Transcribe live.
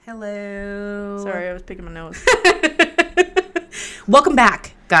Hello. Sorry, I was picking my nose. Welcome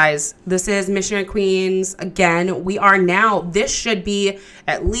back, guys. This is Missionary Queens. Again, this should be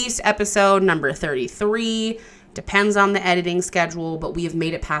at least episode number 33. Depends on the editing schedule, but we have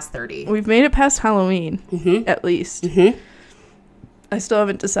made it past 30. We've made it past Halloween, at least. Mm-hmm. I still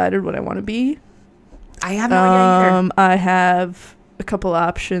haven't decided what I want to be. I have no idea either. I have a couple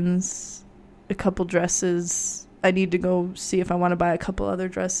options, a couple dresses. I need to go see if I want to buy a couple other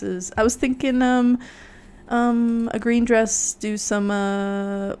dresses. I was thinking a green dress, do some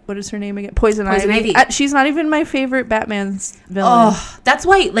what is her name again? Poison Ivy. She's not even my favorite Batman's villain. Oh, that's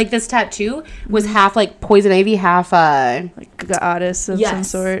why like this tattoo was half like Poison Ivy, half like goddess of some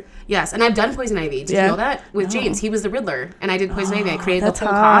sort. Yes, and I've done Poison Ivy. Did you know that? With James. He was the Riddler, and I did Poison Ivy. I created the whole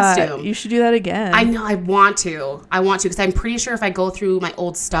costume. You should do that again. I know. I want to because I'm pretty sure if I go through my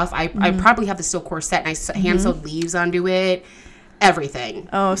old stuff, I probably have the silk corset, and I hand-sewed leaves onto it. Everything.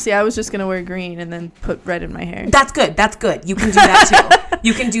 Oh, see, I was just going to wear green and then put red in my hair. That's good. You can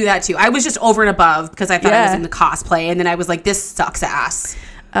do that too. I was just over and above because I thought I was in the cosplay, and then I was like, this sucks ass.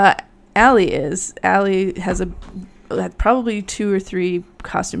 Allie has probably 2 or 3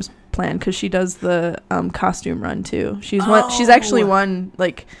 costumes planned because she does the costume run too. She's actually won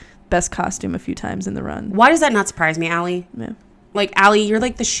like best costume a few times in the run. Why does that not surprise me, Allie? Yeah. Like, Allie, you're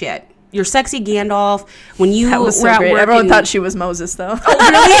like the shit. You're sexy Gandalf. When you that was so great. Everyone thought she was Moses, though. Oh,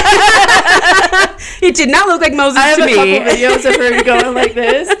 really? It did not look like Moses to me. I have a couple videos of her going like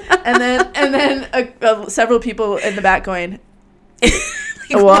this, and then several people in the back going, like,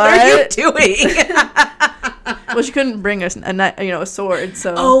 what are you doing? Well, she couldn't bring a sword.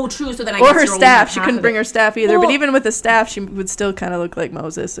 So. Oh, true. So then or her staff. She couldn't bring her staff either. Well, but even with the staff, she would still kind of look like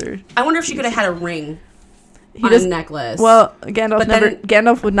Moses. I wonder if she could have had a ring. A necklace. Well,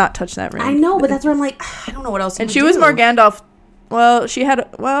 Gandalf would not touch that ring. I know, but that's where I'm like, I don't know what else. And she was more Gandalf. Well, she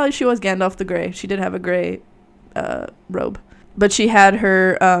was Gandalf the Grey. She did have a gray robe, but she had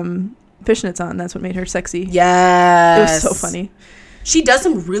her fishnets on. That's what made her sexy. Yes, it was so funny. She does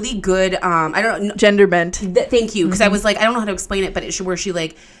some really good. I don't know, gender bent. Thank you, because I was like, I don't know how to explain it, but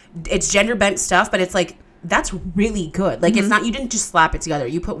it's gender bent stuff, but it's like. That's really good. Like, it's not, you didn't just slap it together.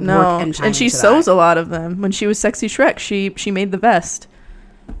 You put work and time. And she sews a lot of them. When she was Sexy Shrek, she made the vest.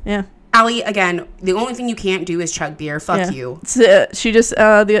 Yeah. Allie, again, the only thing you can't do is chug beer. Fuck you. She just,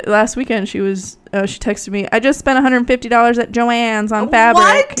 the last weekend, she texted me, I just spent $150 at Joann's on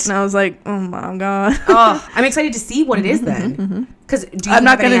fabric. What? And I was like, oh my God. Oh, I'm excited to see what it is then. Because do you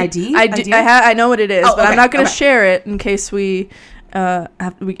have any idea? I know what it is, but I'm not going to share it in case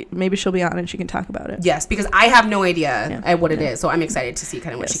maybe she'll be on and she can talk about it. Yes, because I have no idea what it is, so I'm excited to see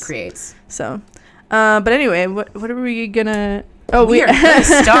kind of what she creates. So, but anyway, what are we gonna? Oh, we are gonna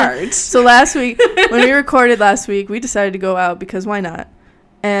start. So last week, when we recorded last week, we decided to go out because why not?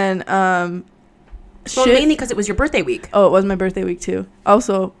 And mainly because it was your birthday week. Oh, it was my birthday week too.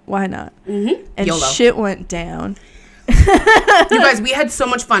 Also, why not? Mm-hmm. And YOLO. Shit went down. You guys, we had so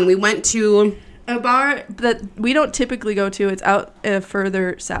much fun. We went to a bar that we don't typically go to. It's out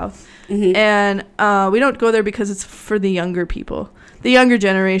further south. Mm-hmm. And we don't go there because it's for the younger people, the younger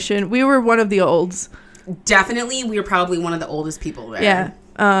generation. We were one of the olds. Definitely, we were probably one of the oldest people there. Yeah.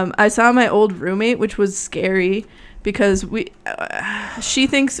 I saw my old roommate, which was scary because she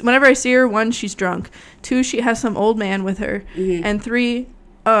thinks whenever I see her, 1, she's drunk, 2, she has some old man with her, and 3,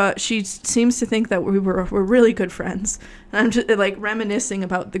 she seems to think that we're really good friends. And I'm just like reminiscing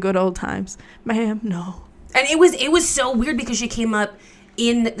about the good old times. Ma'am, no. And it was so weird because she came up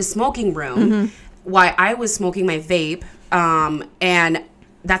in the smoking room while I was smoking my vape, and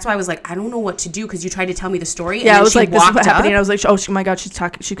that's why I was like, I don't know what to do because you tried to tell me the story. Yeah, and I was like, this is what happened. And I was like, oh my God, she's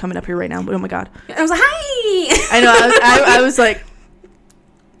coming up here right now. Oh my God. And I was like, hi. I know. I was like.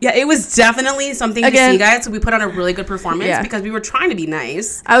 Yeah, it was definitely something to see, guys. So we put on a really good performance because we were trying to be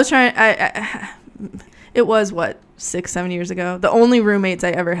nice. I was trying. It was, 6-7 years ago. The only roommates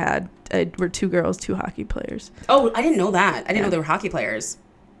I ever had were 2 girls, 2 hockey players. Oh, I didn't know that. I didn't know they were hockey players.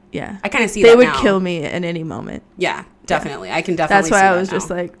 Yeah. I kind of see that now. They would kill me at any moment. Yeah, definitely. Yeah. I can definitely see that. That's why I was now. just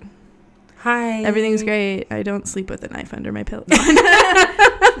like, hi. Everything's great. I don't sleep with a knife under my pillow.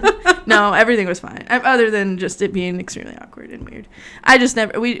 No, everything was fine. Other than just it being extremely awkward and weird.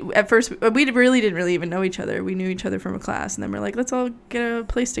 At first, we really didn't even know each other. We knew each other from a class, and then we're like, let's all get a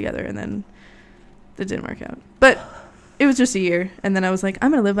place together, and then it didn't work out. But it was just a year, and then I was like,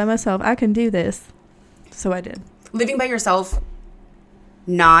 I'm going to live by myself. I can do this. So I did. Living by yourself,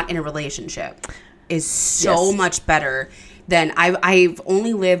 not in a relationship, is so much better than I've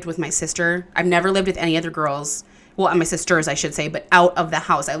only lived with my sister. I've never lived with any other girls. well, and my sisters, I should say, but out of the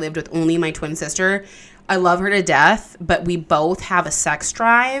house. I lived with only my twin sister. I love her to death, but we both have a sex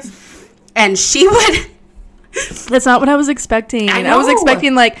drive. And she would... That's not what I was expecting. I was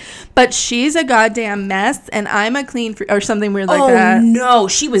expecting, like, but she's a goddamn mess, and I'm a clean freak, or something weird like that. Oh, no.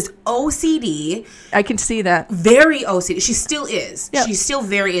 She was OCD. I can see that. Very OCD. She still is. Yep. She still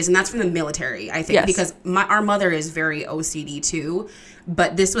very is, and that's from the military, I think, Yes. because our mother is very OCD, too.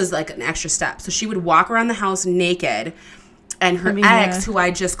 But this was, like, an extra step. So she would walk around the house naked, and her ex, who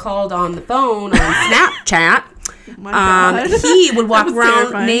I just called on the phone on Snapchat... My God. He would walk around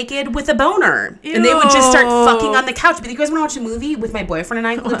terrifying. naked with a boner. Ew. And they would just start fucking on the couch. But you guys want to watch a movie with my boyfriend and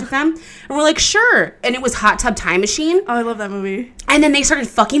I who lived with them? And we're like, sure. And it was Hot Tub Time Machine. Oh, I love that movie. And then they started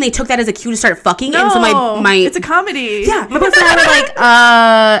fucking. They took that as a cue to start fucking. No, and so my it's a comedy. Yeah, my boyfriend and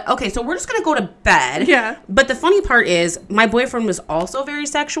I were like, okay, so we're just going to go to bed. Yeah. But the funny part is, my boyfriend was also very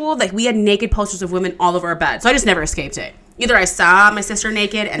sexual. Like, we had naked posters of women all over our bed. So I just never escaped it. Either I saw my sister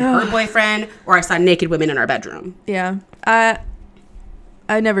naked and her boyfriend, or I saw naked women in our bedroom. Yeah. I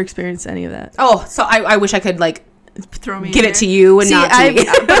never experienced any of that. Oh, so I wish I could, like, Throw me give in it there. to you and not to me.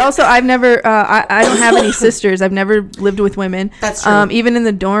 But also, I've never, I don't have any sisters. I've never lived with women. That's true. Even in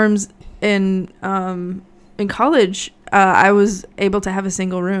the dorms in college, I was able to have a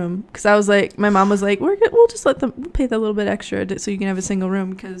single room because I was like, my mom was like, we'll just we'll pay that little bit extra so you can have a single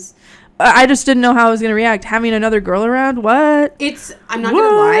room because I just didn't know how I was going to react. Having another girl around, what? I'm not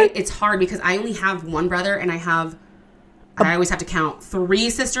going to lie, it's hard because I only have one brother and I always have to count 3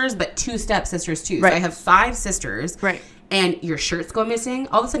 sisters, but 2 stepsisters too. Right. So I have 5 sisters. Right. And your shirts go missing.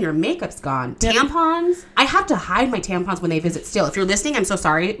 All of a sudden, your makeup's gone. Yep. Tampons. I have to hide my tampons when they visit still. If you're listening, I'm so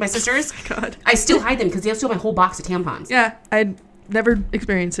sorry, my sisters. Oh my God. I still hide them because they have still my whole box of tampons. Yeah, I'd never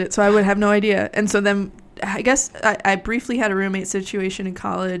experienced it, so I would have no idea. And so then I guess I briefly had a roommate situation in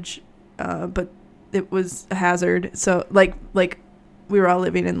college, but it was a hazard. So like we were all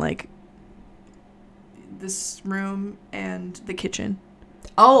living in like this room and the kitchen.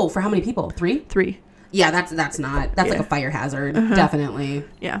 Oh, for how many people? 3? 3. Yeah, that's like a fire hazard. Definitely.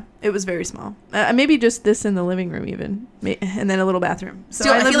 Yeah, it was very small. Maybe just this in the living room even, and then a little bathroom. So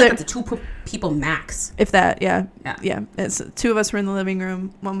Still, I feel there, like that's a 2 people max. if that. Yeah. Yeah. It's 2 of us were in the living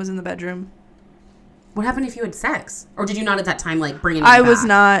room. 1 was in the bedroom. What happened if you had sex? Or did you not at that time, like, bring it I back? was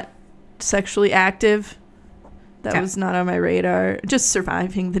not sexually active. That Okay. was not on my radar. Just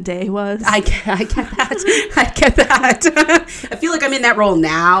surviving the day was. I get that. I get that. I feel like I'm in that role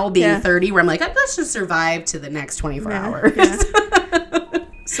now, being 30, where I'm like, let's just survive to the next 24 hours. Yeah.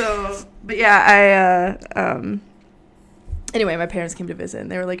 So, but yeah, anyway, my parents came to visit,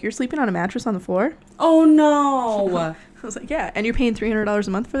 and they were like, "You're sleeping on a mattress on the floor?" Oh, no. I was like, "Yeah." And you're paying $300 a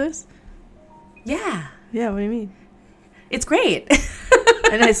month for this? Yeah. Yeah. What do you mean? It's great.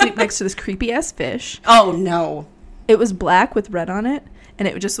 And I sleep next to this creepy ass fish. Oh, no. It was black with red on it, and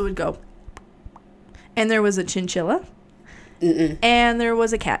it just would go. And there was a chinchilla. Mm-mm. And there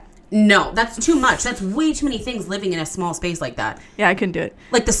was a cat. No, that's too much. That's way too many things living in a small space like that. Yeah, I couldn't do it.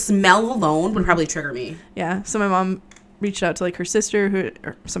 Like, the smell alone would probably trigger me. Yeah. So my mom reached out to like her sister,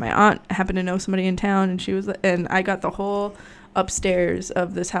 so my aunt happened to know somebody in town, and I got the whole upstairs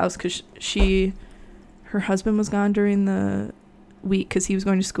of this house because her husband was gone during the week because he was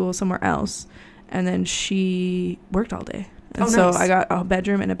going to school somewhere else, and then she worked all day, and so nice. I got a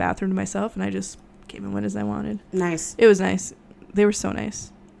bedroom and a bathroom to myself, and I just came and went as I wanted. Nice. It was nice. They were so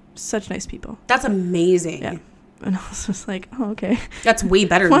nice, such nice people. That's amazing. Yeah. And I was just like, oh, okay. That's way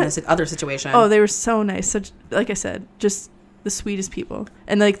better than this other situation. Oh, they were so nice. Such, like I said, just the sweetest people.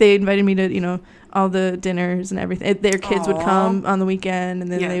 And like they invited me to, all the dinners and everything. Their kids would come on the weekend,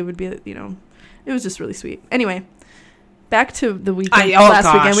 and then they would be, it was just really sweet. Anyway, back to the weekend.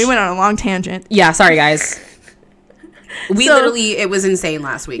 Last weekend. We went on a long tangent. Yeah, sorry guys. It was insane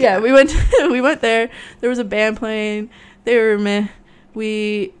last week. Yeah, we went there. There was a band playing. They were meh.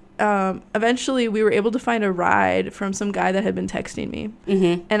 We eventually we were able to find a ride from some guy that had been texting me.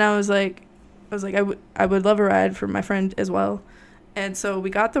 Mm-hmm. And I was like I would love a ride for my friend as well. And so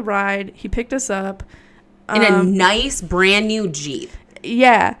we got the ride. He picked us up in a nice brand new Jeep.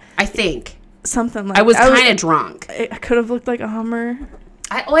 Yeah, I think something like. I was kind of drunk. I could have looked like a Hummer.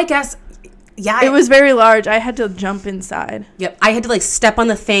 I guess. Yeah. It was very large. I had to jump inside. Yep. I had to like step on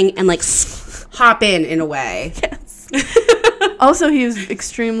the thing and like hop in a way. Yes. Also, he was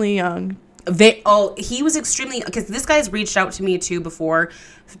extremely young. He was extremely, because this guy's reached out to me too before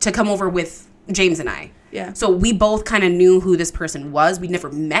to come over with James and I. Yeah. So we both kind of knew who this person was. We'd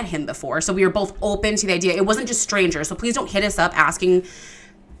never met him before. So we were both open to the idea. It wasn't just strangers. So please don't hit us up asking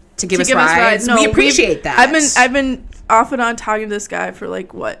to give us rides. No, we appreciate that. I've been off and on talking to this guy for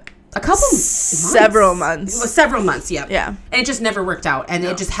like what A couple months. Several months. It was several months, yeah. Yeah. And it just never worked out. And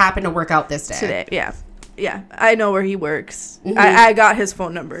it just happened to work out this day. Today, yeah. Yeah. I know where he works. I got his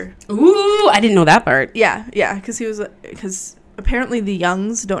phone number. Ooh, I didn't know that part. Yeah, yeah. Because apparently the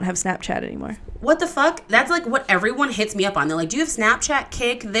youngs don't have Snapchat anymore. What the fuck? That's like what everyone hits me up on. They're like, do you have Snapchat,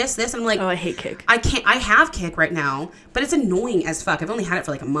 Kik, this? And I'm like... Oh, I hate Kik. I can't... I have Kik right now, but it's annoying as fuck. I've only had it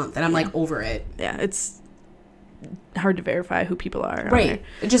for like a month, and I'm like over it. Yeah, it's hard to verify who people are. Right.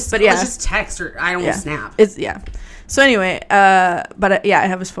 Let's just text or I don't Snap. So anyway, but I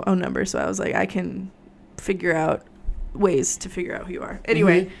have his phone number, so I was like, I can figure out ways to figure out who you are.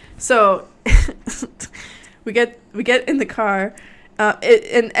 Anyway, so we get in the car,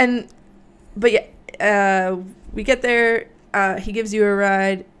 we get there. He gives you a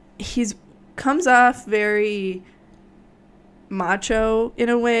ride. Comes off very macho in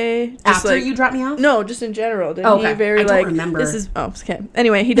a way. Just after like, you drop me off? No, just in general. Didn't okay. he very I don't remember. This is okay.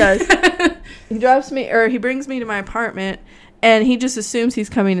 Anyway, he does. He drops me, or he brings me to my apartment, and he just assumes he's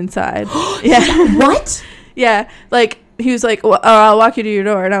coming inside. Yeah. What? Yeah. Like he was like, well, I'll walk you to your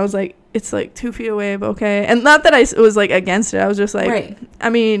door, and I was like, it's like 2 feet away, but okay. And not that I was like against it. I was just like, right. I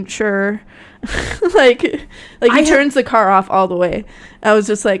mean, sure. like he turns the car off all the way. I was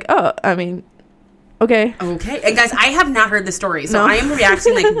just like, oh, I mean, okay. Okay. And guys, I have not heard the story, so I am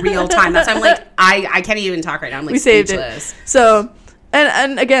reacting like real time. That's why I'm like, I can't even talk right now. I'm like, we speechless. Saved it. So,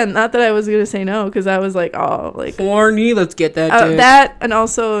 and again, not that I was gonna say no, because I was like, oh, like horny. Let's get that. That, and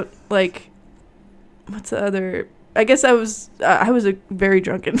also like, what's the other? I guess I was a very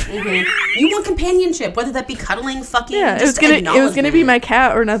drunken. Mm-hmm. You want companionship, whether that be cuddling, fucking. Yeah, it was gonna be my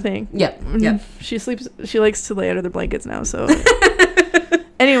cat or nothing. Yep. Yep. She likes to lay under the blankets now. So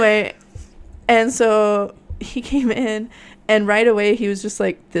anyway, and so he came in, and right away he was just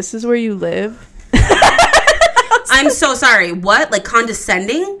like, "This is where you live." I'm so sorry. What? Like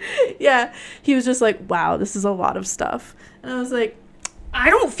condescending? Yeah. He was just like, "Wow, this is a lot of stuff," and I was like, I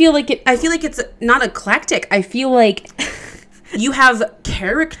don't feel like it. I feel like it's not eclectic. I feel like you have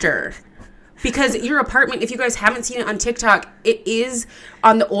character. Because your apartment, if you guys haven't seen it on TikTok, it is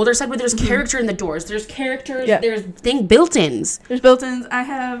on the older side where there's character in the doors. There's characters. Yeah. There's built-ins. There's built-ins. I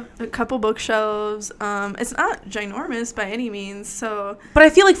have a couple bookshelves. It's not ginormous by any means. So, but I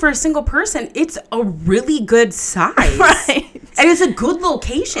feel like for a single person, it's a really good size. Right. And it's a good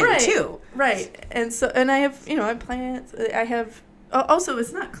location, too. Right. And so, and I have, I have plants. I have... Also,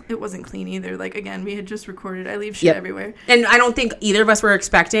 it wasn't clean either. Like, again, we had just recorded. I leave shit everywhere. And I don't think either of us were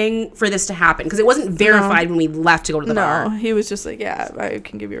expecting for this to happen because it wasn't verified when we left to go to the bar. No, he was just like, yeah, I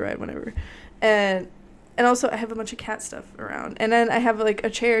can give you a ride whenever. And also, I have a bunch of cat stuff around. And then I have, like, a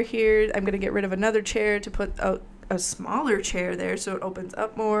chair here. I'm going to get rid of another chair to put a smaller chair there so it opens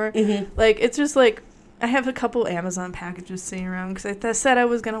up more. Mm-hmm. Like, it's just, like, I have a couple Amazon packages sitting around because I said I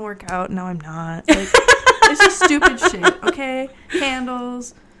was going to work out. Now I'm not. Like... It's just stupid shit, okay?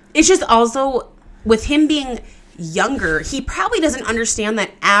 Candles. It's just also, with him being younger, he probably doesn't understand that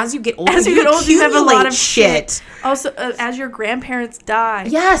as you get older, you have a lot of shit. Also, as your grandparents die,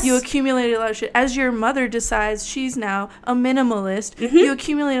 you accumulate a lot of shit. As your mother decides she's now a minimalist, you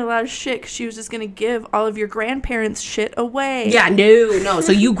accumulate a lot of shit because she was just going to give all of your grandparents' shit away. Yeah, no.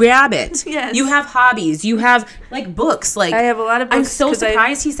 So you grab it. Yes. You have hobbies. You have, like, books. Like I have a lot of books. I'm so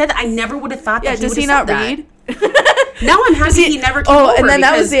surprised he said that. I never would have thought that he would have said that. Does he not read? Now I'm happy he never came over. Oh, and then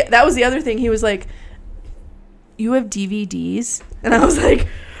that was the other thing. He was like, you have DVDs? And I was like,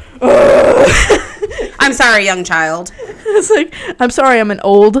 I'm sorry, young child. I was like, I'm sorry, I'm an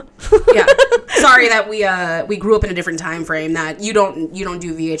old. Yeah. Sorry that we grew up in a different time frame that you don't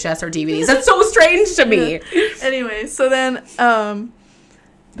do VHS or DVDs. That's so strange to me. Yeah. Anyway, so then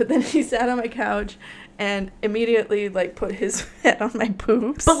but then he sat on my couch and immediately, like, put his head on my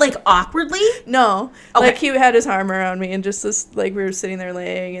boobs. But, like, awkwardly? No. Okay. Like, he had his arm around me and just this, like, we were sitting there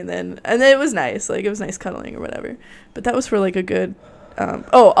laying and then it was nice. Like, it was nice cuddling or whatever. But that was for, like, a good...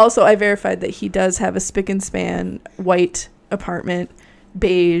 also, I verified that he does have a spick and span white apartment,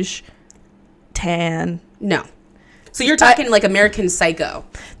 beige, tan. No. So you're talking like American Psycho.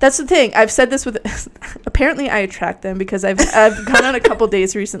 That's the thing. I've said this with... Apparently, I attract them because I've gone on a couple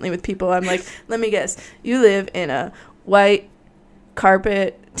dates recently with people. I'm like, let me guess. You live in a white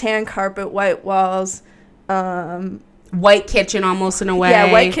carpet, tan carpet, white walls. White kitchen almost in a way.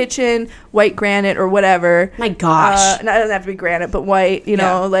 Yeah, white kitchen, white granite or whatever. My gosh. It doesn't have to be granite, but white,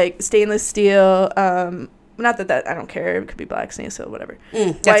 like stainless steel. Not that I don't care. It could be black, stainless steel, whatever.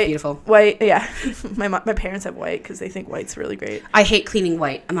 That's white, beautiful. White, yeah. My parents have white because they think white's really great. I hate cleaning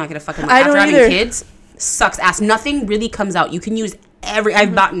white. I'm not going to fucking... I don't After either. having kids, sucks ass. Nothing really comes out. You can use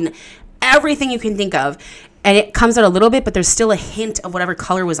I've gotten everything you can think of. and it comes out a little bit, but there's still a hint of whatever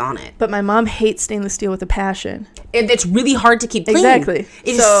color was on it. But my mom hates stainless steel with a passion. It's really hard to keep clean. Exactly.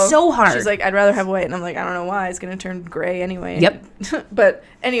 It is so hard. She's like, I'd rather have white. And I'm like, I don't know why. It's going to turn gray anyway. Yep. But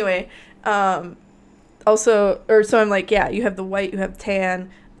anyway, so I'm like, yeah, you have the white, you have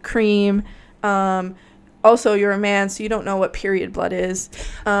tan, cream. Also, you're a man, so you don't know what period blood is.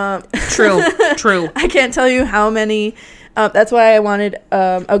 True. I can't tell you how many. That's why I wanted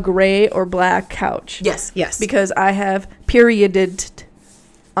a gray or black couch. Yes. Because I have perioded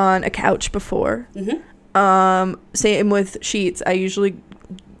on a couch before. Mm-hmm. Same with sheets. I usually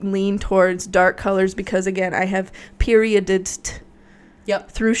lean towards dark colors because, again, I have perioded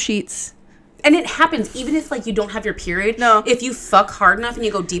through sheets. And it happens even if, like, you don't have your period. No. If you fuck hard enough and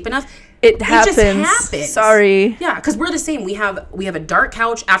you go deep enough, it happens. It just happens. Sorry. Yeah, because we're the same. We have a dark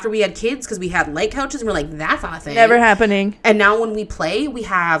couch after we had kids because we had light couches. And we're like, that's not a thing. Never happening. And now when we play, we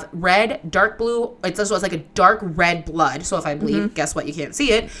have red, dark blue. It's like a dark red blood. So if I bleed, guess what? You can't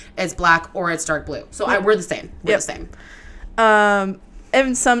see it. It's black or it's dark blue. So we're the same. We're the same. And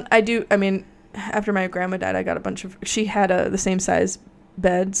after my grandma died, I got a bunch of. She had the same size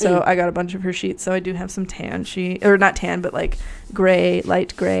bed, so I got a bunch of her sheets. So I do have some tan or not tan, but like gray,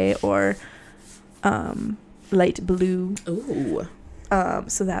 light gray, or light blue. Ooh.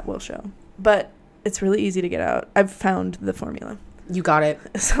 So that will show, but it's really easy to get out. I've found the formula. You got it.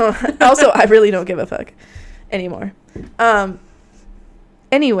 So also, I really don't give a fuck anymore.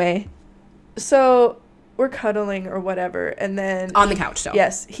 Anyway, so we're cuddling or whatever, and then on the couch. So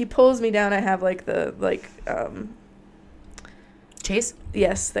yes, he pulls me down. I have Chase?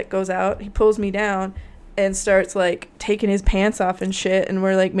 Yes, that goes out. He pulls me down and starts like taking his pants off and shit, and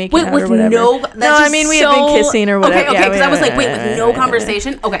we're like making out or whatever. We had been kissing or whatever. Okay, because I was like, wait, with no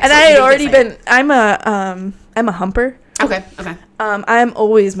conversation? Okay. And so I had already been, I'm a humper. Okay. I'm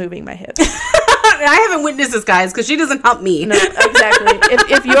always moving my hips. I haven't witnessed this, guys, because she doesn't help me. No, exactly.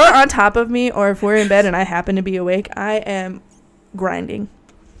 If you're on top of me or if we're in bed and I happen to be awake, I am grinding.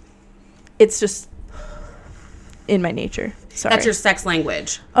 It's just in my nature. Sorry. That's your sex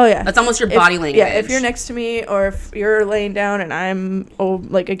language. Oh, yeah. That's almost your body language. Yeah, if you're next to me or if you're laying down and I'm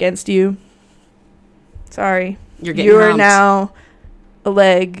against you, sorry. You are now a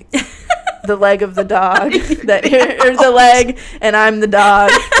leg, the leg of the dog. You're the leg and I'm the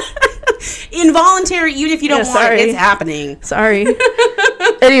dog. Involuntary, even if you don't want it, it's happening. Sorry.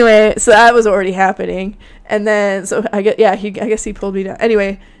 Anyway, so that was already happening. And then, so I guess he pulled me down.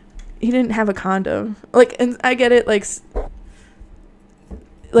 Anyway, he didn't have a condom. And I get it,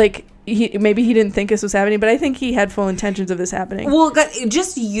 maybe he didn't think this was happening, but I think he had full intentions of this happening. Well,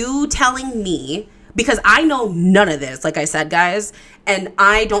 just you telling me, because I know none of this, like I said, guys, and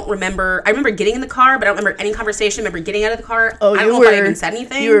I don't remember. I remember getting in the car, but I don't remember any conversation. I remember getting out of the car. I don't know if I even said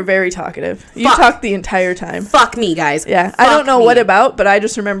anything. You were very talkative. You talked the entire time. Fuck me, guys. Yeah, I don't know what about, but I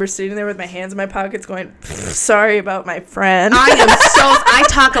just remember sitting there with my hands in my pockets going, sorry about my friend. I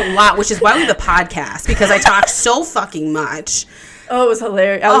talk a lot, which is why we have a podcast, because I talk so fucking much. Oh, it was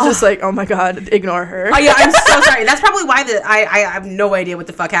hilarious. I was just like, oh my God, ignore her. Oh, yeah, I'm so sorry. That's probably why I have no idea what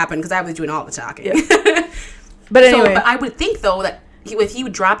the fuck happened, because I was doing all the talking. Yeah. But anyway. But I would think, though, that if he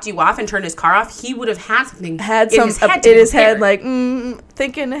dropped you off and turned his car off, he would have had something in his head, like,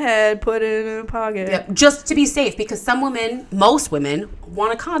 thinking ahead, put it in a pocket. Yep, just to be safe, because most women,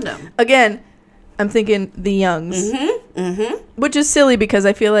 want a condom. Again, I'm thinking the youngs, which is silly because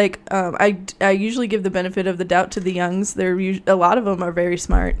I feel like I usually give the benefit of the doubt to the youngs. A lot of them are very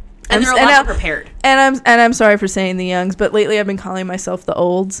smart, and they're a lot more prepared. And I'm sorry for saying the youngs, but lately I've been calling myself the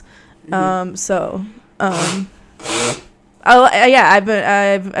olds. I've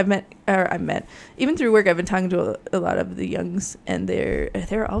met even through work. I've been talking to a lot of the youngs, and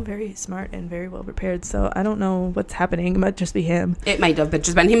they're all very smart and very well prepared. So I don't know what's happening. It might just be him. It might have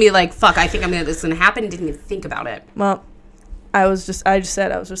just been him. Be like, fuck, I think this is gonna happen. Didn't even think about it. Well, I was just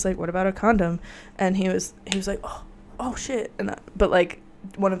like, what about a condom? And he was like, oh shit, but like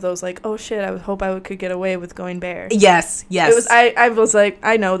one of those like, oh shit, I hope I could get away with going bare. Yes. It was. I was like,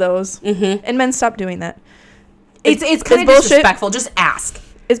 I know those, and men stop doing that. It's kind of disrespectful. Just ask.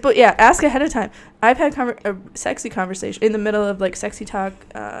 Ask ahead of time. I've had a sexy conversation in the middle of like sexy talk,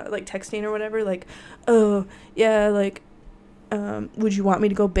 like texting or whatever. Like, oh yeah, like, would you want me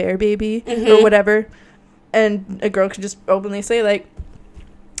to go bare, baby, or whatever? And a girl could just openly say like,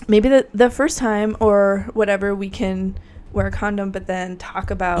 maybe the first time or whatever we can wear a condom, but then talk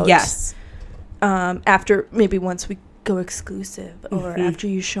about after maybe once we go exclusive or after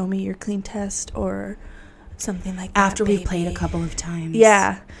you show me your clean test or Something like that, after we've played a couple of times.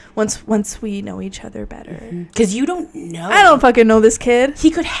 Yeah. Once we know each other better. Because you don't know. I don't fucking know this kid.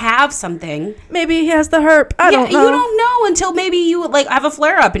 He could have something. Maybe he has the herp. I don't know. You don't know until maybe you like have a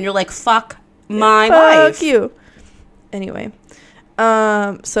flare up and you're like, fuck my wife. Fuck you. Anyway.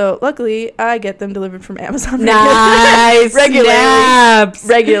 So luckily I get them delivered from Amazon. Nice.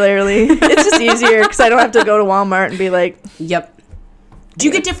 Regularly. It's just easier because I don't have to go to Walmart and be like, yep. Do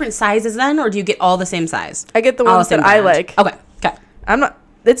you get different sizes then, or do you get all the same size? I get the ones that I like. Okay. I'm not.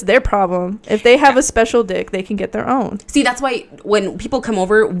 It's their problem. If they have a special dick, they can get their own. See, that's why when people come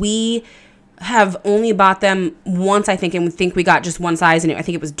over, we have only bought them once, I think, and we think we got just one size, and I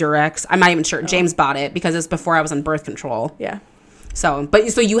think it was Durex. I'm not even sure. James bought it because it's before I was on birth control. Yeah. So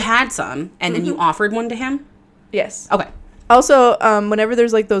you had some, and then you offered one to him? Yes. Okay. Also, whenever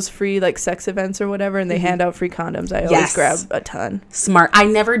there's like those free like sex events or whatever, and they hand out free condoms, I always grab a ton. Smart. I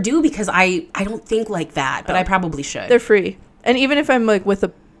never do because I don't think like that, but I probably should. They're free, and even if I'm like with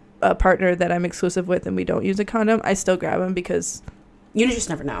a partner that I'm exclusive with and we don't use a condom, I still grab them because you just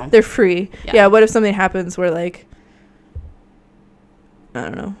never know. They're free. Yeah. What if something happens where like, I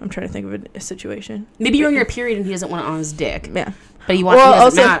don't know. I'm trying to think of a situation. Maybe you're on your period and he doesn't want it on his dick. Yeah. But he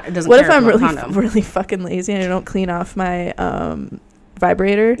wants. What if I'm really fucking lazy and I don't clean off my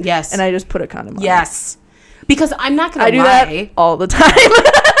vibrator? Yes. And I just put a condom on. Yes. Because I'm not gonna lie. I do that all the time.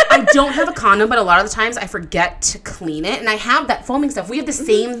 I don't have a condom, but a lot of the times I forget to clean it, and I have that foaming stuff. We have the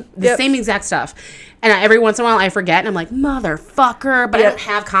same exact stuff, and every once in a while I forget, and I'm like, motherfucker, but I don't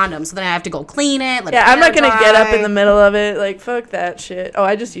have condoms, so then I have to go clean it. I'm not gonna get up in the middle of it. Like, fuck that shit. Oh,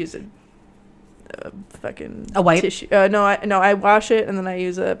 I just use a fucking wipe tissue. No, I wash it and then I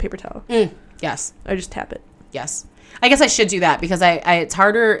use a paper towel. Yes. I just tap it. Yes. I guess I should do that because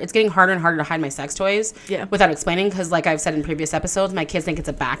it's getting harder and harder to hide my sex toys without explaining because like I've said in previous episodes, my kids think it's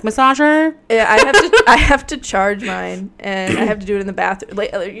a back massager. Yeah, I have to charge mine and I have to do it in the bathroom.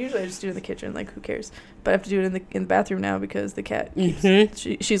 Like, usually I just do it in the kitchen, like who cares? But I have to do it in the bathroom now because the cat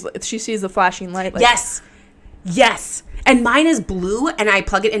she sees the flashing light. Like, Yes. And mine is blue, and I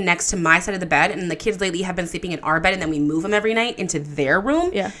plug it in next to my side of the bed, and the kids lately have been sleeping in our bed, and then we move them every night into their room.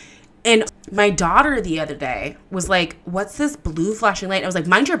 Yeah. And my daughter the other day was like, what's this blue flashing light? I was like,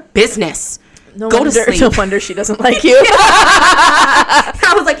 mind your business. Go to sleep. No wonder she doesn't like you.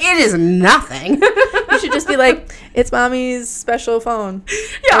 I was like, it is nothing. You should just be like, it's mommy's special phone.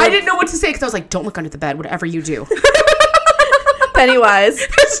 Yeah, I didn't know what to say because I was like, don't look under the bed, whatever you do. Pennywise.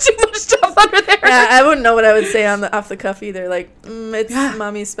 There's too much stuff under there. Yeah, I wouldn't know what I would say off the cuff either. Like, it's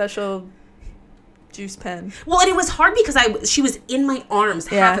mommy's special juice pen. Well, and it was hard because she was in my arms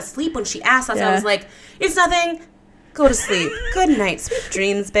half asleep when she asked us. I was like, it's nothing. Go to sleep. Good night, sweet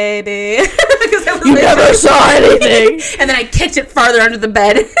dreams, baby. You never saw anything. And then I kicked it farther under the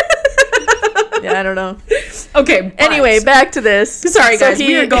bed. Yeah, I don't know. Okay. Anyway, back to this. Sorry, guys.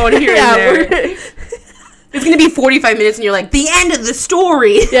 We are going here and there. It's going to be 45 minutes and you're like, the end of the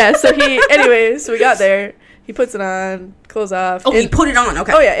story. Yeah, so we got there. He puts it on, clothes off. Oh, he put it on.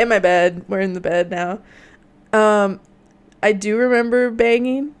 Okay. Oh, yeah, in my bed. We're in the bed now. I do remember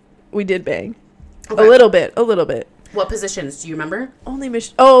banging. We did bang. Okay. A little bit. What positions? Do you remember? Only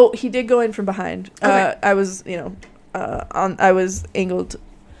he did go in from behind. Okay. I was, I was angled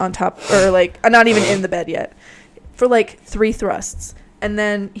on top, or like, not even in the bed yet, for like 3 thrusts. And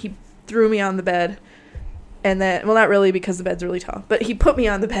then he threw me on the bed. And then, well, not really because the bed's really tall, but he put me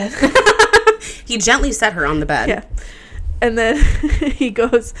on the bed. He gently set her on the bed. Yeah. And then he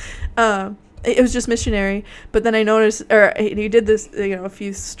goes, it was just missionary, but then I noticed, or he did this, a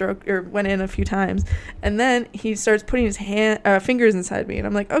few went in a few times, and then he starts putting his fingers inside me, and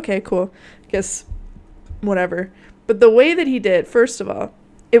I'm like, okay, cool, guess, whatever. But the way that he did, first of all,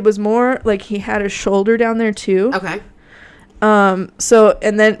 it was more like he had his shoulder down there too. Okay. So,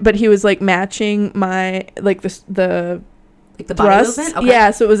 and then, but he was like matching my, like the body movement? Okay.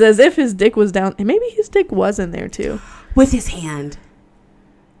 Yeah, so it was as if his dick was down, and maybe his dick was in there too. With his hand.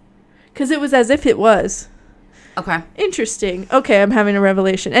 Because it was as if it was. Okay. Interesting. Okay, I'm having a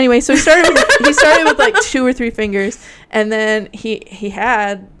revelation. Anyway, so he started with like 2 or 3 fingers, and then he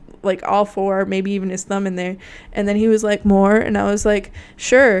had like all 4, maybe even his thumb in there, and then he was like, more, and I was like,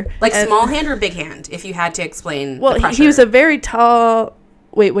 sure. Like small hand or big hand, if you had to explain. Well, the pressure. He was a very tall.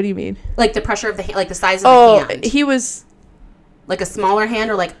 Wait, what do you mean? Like the pressure of the hand, like the size of the hand. He was like a smaller hand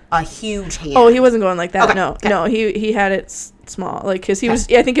or like a huge hand. Oh, he wasn't going like that. Okay. No, Okay. No, he had it small, like, because he was.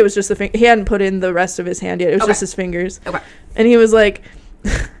 Yeah, I think it was just the finger. He hadn't put in the rest of his hand yet. It was just his fingers. Okay. And he was like,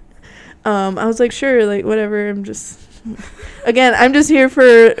 I was like, sure, like whatever. I'm just. Again, I'm just here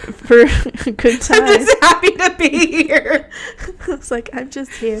for good time. I'm just happy to be here. I was like, I'm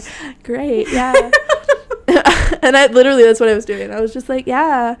just here. Great, yeah. And that's what I was doing. I was just like,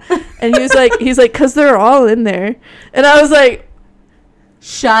 yeah. And he's like, because they're all in there. And I was like,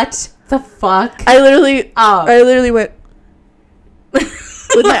 shut the fuck. I literally went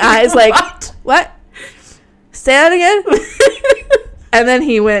with my eyes like, what? Say that again? And then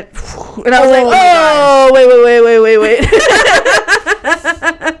he went, and I was like, wait.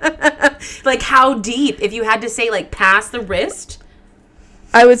 Like, how deep? If you had to say, like, past the wrist?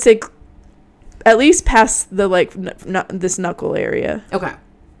 I would say at least past the, like, this knuckle area. Okay.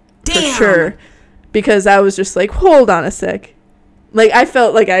 Damn. For sure. Because I was just like, hold on a sec. Like, I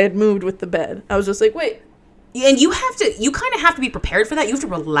felt like I had moved with the bed. I was just like, wait. And you kind of have to be prepared for that. You have to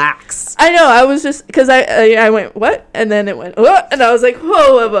relax. I know. I was just, because I went, what? And then it went, what? And I was like,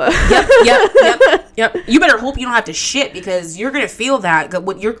 whoa. Yep. You better hope you don't have to shit, because you're going to feel that.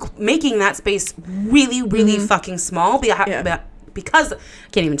 What you're making that space really, really fucking small because I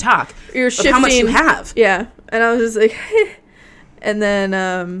can't even talk. You're of shifting. How much you have. Yeah. And I was just like, and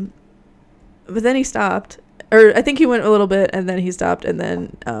then, but then he stopped. Or I think he went a little bit, and then he stopped. And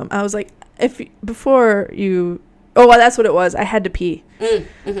then I was like, that's what it was. I had to pee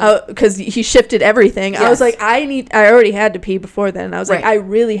because he shifted everything. Yes. I was like, I already had to pee before then. And I was like, I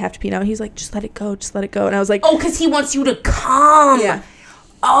really have to pee now. He's like, just let it go. And I was like, oh, because he wants you to come. Yeah.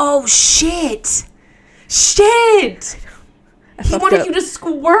 Oh, shit. He wanted you to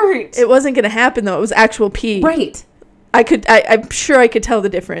squirt. It wasn't going to happen, though. It was actual pee. Right. I'm sure I could tell the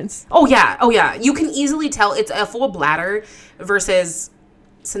difference. Oh, yeah. You can easily tell it's a full bladder versus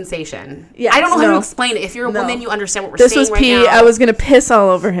sensation. Yeah. I don't know how to explain it. If you're a woman, you understand what we're saying right now. This was pee. I was going to piss all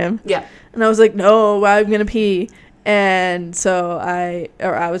over him. Yeah. And I was like, no, I'm going to pee. And so I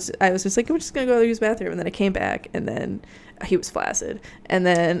was just like, we're just going to go to use the bathroom. And then I came back, and then he was flaccid. And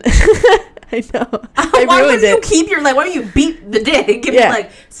then I know. Why would you keep your leg? Why don't you beat the dick and be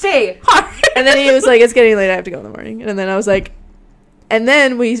like, stay hard? And then he was like, it's getting late. I have to go in the morning. And then I was like, and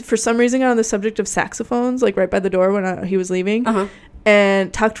then we, for some reason, got on the subject of saxophones, like right by the door when he was leaving.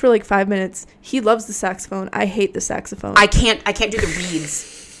 And talked for like 5 minutes. He loves the saxophone. I hate the saxophone. I can't do the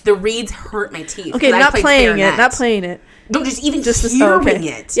reeds. The reeds hurt my teeth. Okay, not playing it. No, just hearing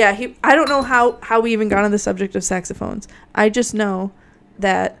it. Yeah, I don't know how we even got on the subject of saxophones. I just know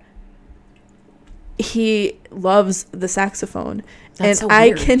that he loves the saxophone. That's and so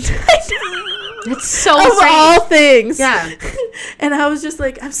weird. It's so of strange. all things. Yeah. And I was just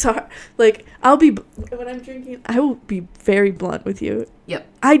like, I'm sorry. Like, when I'm drinking, I will be very blunt with you. Yep.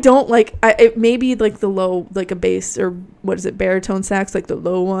 I don't like, it may be like the low, like a bass or what is it, baritone sax, like the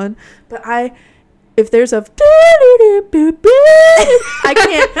low one. But if there's a, I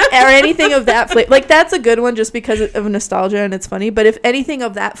can't, or anything of that flavor. Like, that's a good one just because of nostalgia and it's funny. But if anything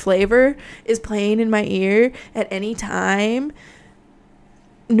of that flavor is playing in my ear at any time,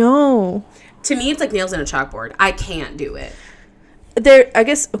 no. To me, it's like nails in a chalkboard. I can't do it. I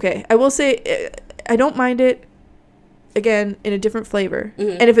guess, okay, I will say, I don't mind it, again, in a different flavor.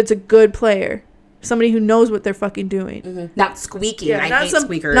 And if it's a good player, somebody who knows what they're fucking doing. Not squeaking. Yeah, I hate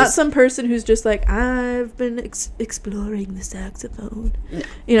squeakers. Not some person who's just like, I've been exploring the saxophone. No.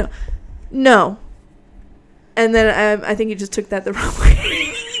 You know, no. And then I think he just took that the wrong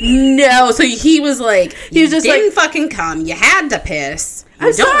way. No, so he was like, you just didn't fucking come. You had to piss.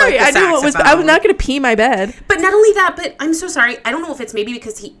 I'm sorry. I knew what was. I was not going to pee my bed. But not only that, but I'm so sorry. I don't know if it's maybe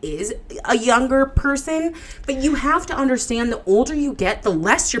because he is a younger person, but you have to understand the older you get, the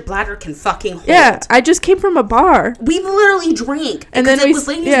less your bladder can fucking hold. Yeah, I just came from a bar. We literally drank, and then it was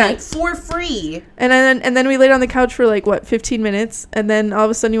ladies' night for free. And then we laid on the couch for like 15 minutes, and then all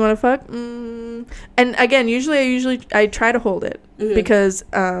of a sudden you want to fuck. And again, usually I try to hold it because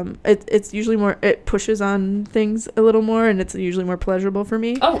it's usually more, it pushes on things a little more, and it's usually more pleasurable for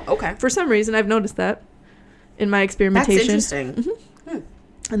me. Oh, okay. For some reason, I've noticed that in my experimentation. That's interesting.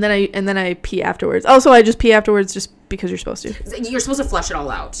 And then I pee afterwards. Also, I just pee afterwards just because you're supposed to. You're supposed to flush it all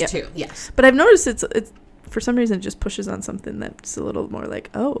out too. Yes. But I've noticed it's for some reason it just pushes on something that's a little more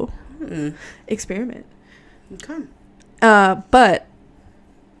like experiment. Okay. But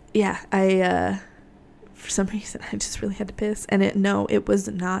yeah, I for some reason I just really had to piss, and it was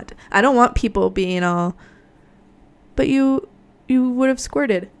not. I don't want people being all, but you would have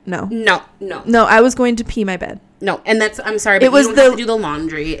squirted. No, I was going to pee my bed. No, and I'm sorry, but you don't have to do the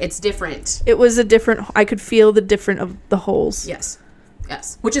laundry. It's different. It was a different, I could feel the different of the holes. Yes.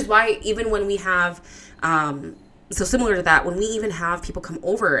 Which is why even when we have, so similar to that, when we even have people come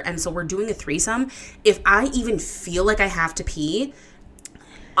over, and so we're doing a threesome, if I even feel like I have to pee,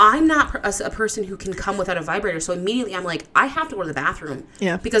 I'm not a person who can come without a vibrator. So immediately I'm like, I have to go to the bathroom.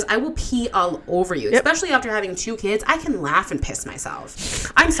 Yeah. Because I will pee all over you. Yep. Especially after having 2 kids. I can laugh and piss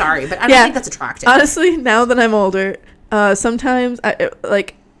myself. I'm sorry, but I don't think that's attractive. Honestly, now that I'm older, sometimes I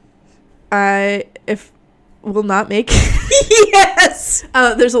will not make Yes.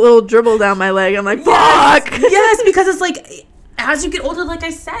 There's a little dribble down my leg. I'm like, fuck. Yes, because it's like, as you get older, like I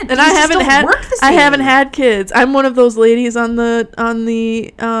said, and I haven't had kids. I'm one of those ladies on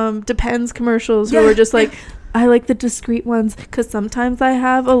the Depends commercials who are just like, I like the discreet ones because sometimes I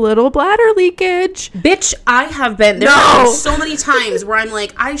have a little bladder leakage. Bitch, I have been there so many times where I'm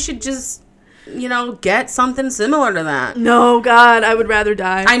like, I should just, get something similar to that. No, God, I would rather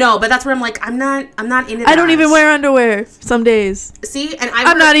die. I know, but that's where I'm like, I'm not into that. I don't even wear underwear some days. See, and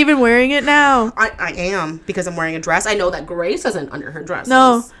I'm not even wearing it now. I am, because I'm wearing a dress. I know that Grace isn't under her dress.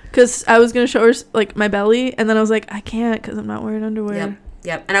 No, because I was gonna show her like my belly, and then I was like, I can't because I'm not wearing underwear.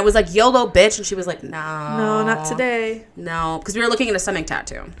 Yep. And I was like, YOLO, bitch, and she was like, no, not today. No, because we were looking at a stomach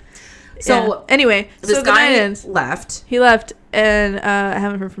tattoo. So anyway, this guy left. He left, and I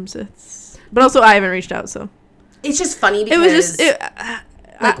haven't heard from since. But also, I haven't reached out, so it's just funny because it was just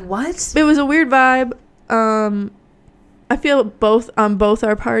what? It was a weird vibe. I feel on both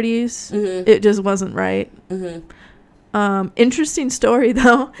our parties, it just wasn't right. Interesting story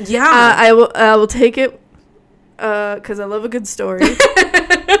though. Yeah, I will take it because I love a good story.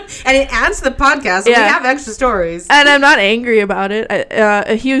 And it adds to the podcast. So we have extra stories. And I'm not angry about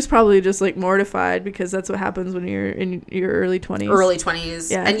it. He was probably just like mortified because that's what happens when you're in your early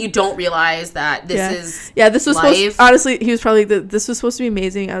 20s. Yeah. And you don't realize that this is this was life. Honestly, he was probably this was supposed to be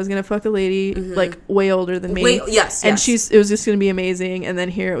amazing. I was gonna fuck a lady like way older than me. Yes. And it was just gonna be amazing. And then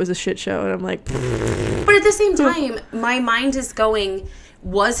here it was a shit show. And I'm like, but at the same time, my mind is going,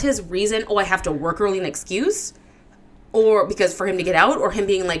 was his reason, I have to work early, an excuse? Or because for him to get out, or him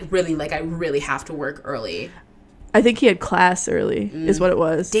being like, really, like, I really have to work early? I think he had class early, is what it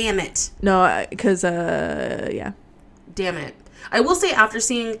was. Damn it. No, because, yeah. Damn it. I will say, after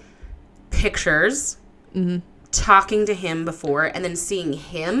seeing pictures, talking to him before, and then seeing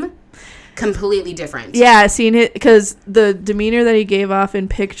him, completely different. Yeah, seeing it, because the demeanor that he gave off in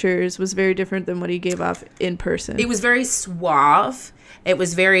pictures was very different than what he gave off in person. It was very suave. It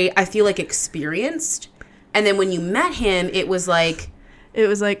was very, I feel like, experienced. And then when you met him, it was like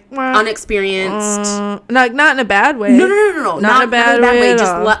unexperienced. Not in a bad way. No. Not in a bad way.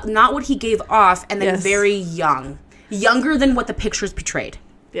 Just not what he gave off, and then very young. Younger than what the pictures portrayed.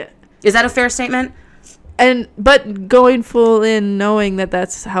 Yeah. Is that a fair statement? But going full in knowing that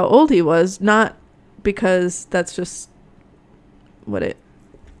that's how old he was, not because that's just what it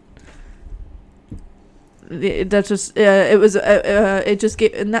just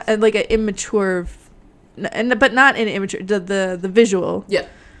gave like an immature, but not an immature, the visual,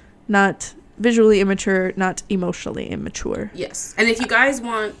 not visually immature, not emotionally immature. Yes. And if you guys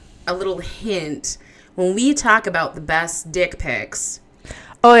want a little hint, when we talk about the best dick pics,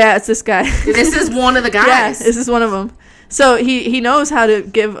 it's this guy. This is one of the guys. Yeah, this is one of them. So he knows how to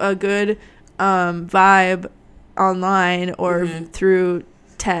give a good vibe online or through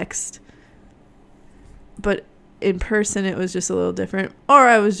text. But in person, it was just a little different. Or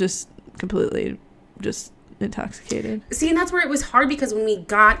I was just completely just intoxicated. See, and that's where it was hard because when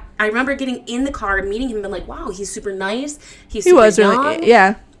I remember getting in the car, meeting him, and being like, wow, he's super nice. He was young. Really,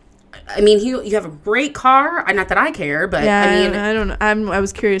 yeah. I mean, you have a great car. Not that I care, but I mean, I don't know. I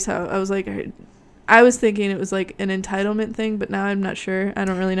was curious how. I was like, I was thinking it was like an entitlement thing, but now I'm not sure. I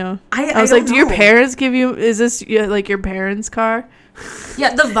don't really know. I was like, do your parents give you? Is this like your parents' car?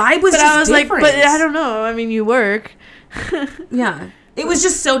 Yeah, the vibe was. But just I was different. Like, but I don't know. I mean, you work. Yeah, it was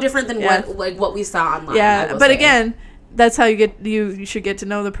just so different than what we saw online. Yeah, but again, that's how you should get to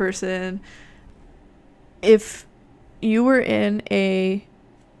know the person. If you were in a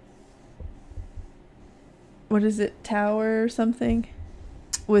what is it, tower or something,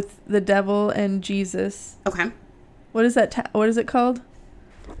 with the devil and Jesus. Okay. What is that? What is it called?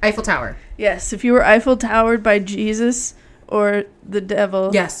 Eiffel Tower. Yes. If you were Eiffel Towered by Jesus or the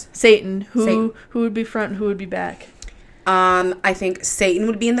devil. Yes. Satan. Who would be front and who would be back? I think Satan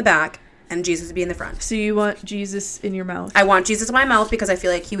would be in the back and Jesus would be in the front. So you want Jesus in your mouth? I want Jesus in my mouth because I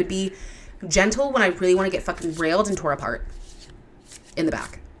feel like he would be gentle when I really want to get fucking railed and tore apart in the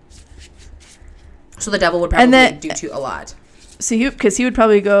back. So the devil would probably do a lot. So because he would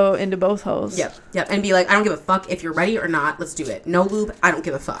probably go into both holes. Yep. And be like, I don't give a fuck if you're ready or not. Let's do it. No lube. I don't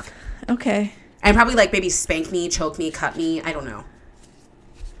give a fuck. Okay. And probably like maybe spank me, choke me, cut me. I don't know.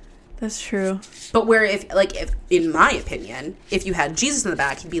 That's true. But if in my opinion, if you had Jesus in the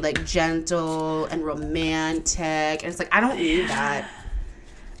back, he'd be like gentle and romantic. And it's like, I don't need that.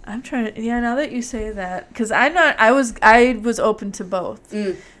 I'm trying to, now that you say that, because I was open to both.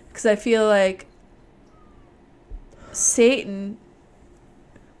 Because I feel like Satan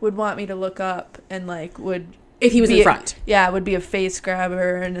would want me to look up and like would if he was in front. Yeah, would be a face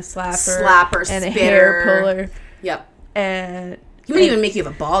grabber and a slapper and spitter. A hair puller. Yep. And he wouldn't even make you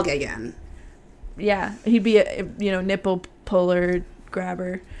have a ball gag again. Yeah, he'd be a nipple puller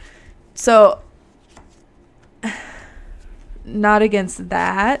grabber. So not against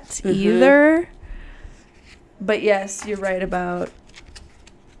that either. But yes, you're right about.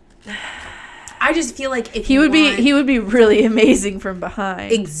 I just feel like if he would be really amazing from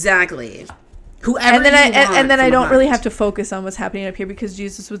behind. Exactly. Whoever and then I don't really have to focus on what's happening up here because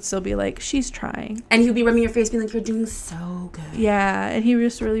Jesus would still be like, she's trying. And he would be rubbing your face, being like, you're doing so good. Yeah, and he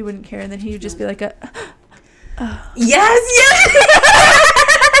just really wouldn't care. And then he would just be like, yes.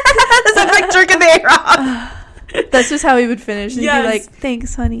 That's like jerking the hair off. That's just how he would finish. And he'd be like,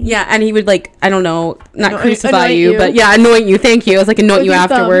 thanks, honey. Yeah, and he would like, I don't know, not crucify you, but yeah, anoint you. Thank you. I was like, anoint you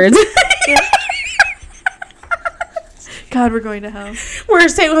afterwards. God, we're going to hell. Where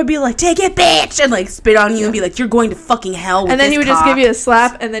Satan would be like, take it, bitch, and like spit on you and be like, you're going to fucking hell with and then this he would cock. just give you a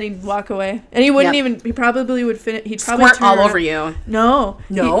slap and then he'd walk away. And he wouldn't even, he probably would finish, he'd probably squirt all over you. No.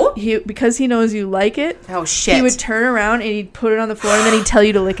 He because he knows you like it. Oh, shit. He would turn around and he'd put it on the floor and then he'd tell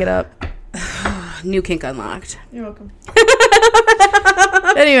you to lick it up. New kink unlocked. You're welcome.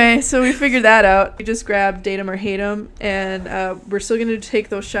 Anyway, so we figured that out. We just grabbed date 'em or hate 'em, and we're still going to take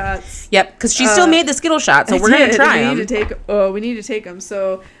those shots. Yep, because she still made the Skittle shot, so we're going to try them. We need to take them.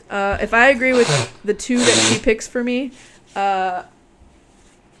 So if I agree with the two that she picks for me... Wait,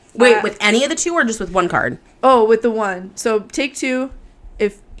 with any of the two or just with one card? Oh, with the one. So take two.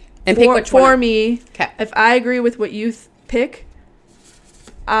 And pick which one. For me, okay. If I agree with what you pick,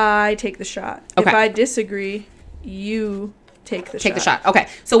 I take the shot. Okay. If I disagree, you... Take the shot. Okay.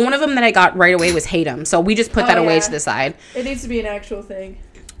 So one of them that I got right away was hate 'em. So we just put that away to the side. It needs to be an actual thing.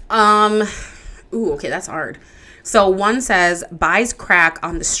 Ooh, okay, that's hard. So one says buys crack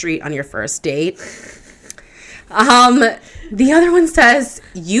on the street on your first date. The other one says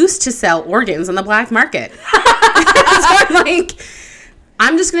used to sell organs on the black market. So I'm like,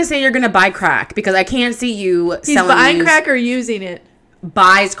 I'm just gonna say you're gonna buy crack because I can't see you selling. He's buying crack or using it.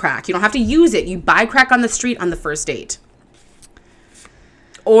 Buys crack. You don't have to use it. You buy crack on the street on the first date.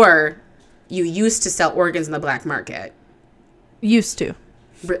 Or you used to sell organs in the black market. Used to.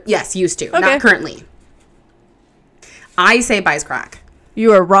 Yes, used to. Okay. Not currently. I say buys crack.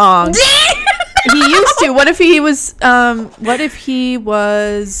 You are wrong. He used to. What if he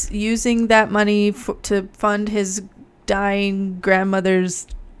was using that money to fund his dying grandmother's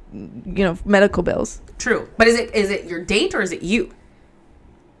medical bills? True. But is it your date or is it you?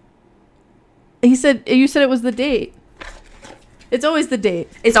 You said it was the date. It's always the date.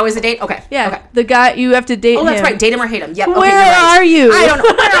 It's always the date? Okay. Yeah. Okay. The guy, you have to date him. Oh, that's right. Date him or hate him. Yep. Where okay, you're right. are you? I don't know.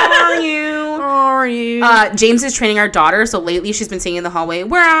 Where are you? Where are you? James is training our daughter, so lately she's been singing in the hallway,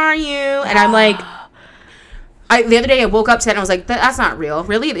 where are you? And I'm like, the other day I woke up to that and I was like, that's not real.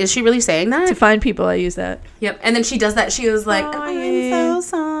 Really? Is she really saying that? To find people, I use that. Yep. And then she does that. She was like, sorry. I'm so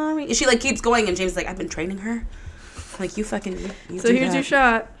sorry. She like keeps going and James is like, I've been training her. I'm like, you fucking... So here's your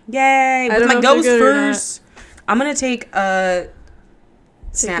shot. Yay. With my ghost first. I'm going to take a...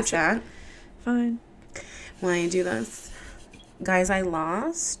 Snapchat. Fine. While I do this. Guys, I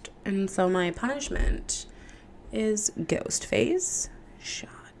lost. And so my punishment is ghost face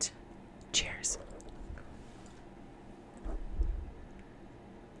shot. Cheers.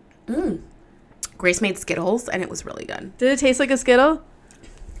 Grace made Skittles and it was really good. Did it taste like a Skittle?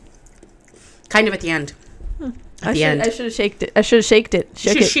 Kind of at the end. At the end. I should have shaked it. I should have shaked it.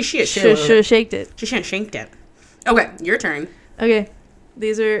 Shook it. She should have shaked it. She should have shanked it. Okay, your turn. Okay.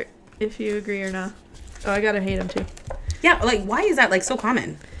 These are if you agree or not. Oh, I gotta hate them too. Yeah, like why is that like so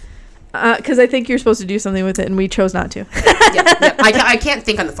common? Because I think you're supposed to do something with it, and we chose not to. Yep. I can't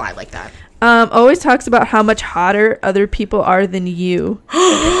think on the fly like that. Always talks about how much hotter other people are than you.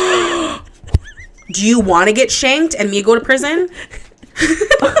 Do you want to get shanked and me go to prison?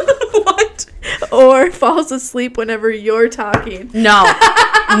 What? Or falls asleep whenever you're talking. No.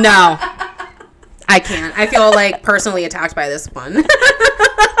 I can't. I feel like personally attacked by this one.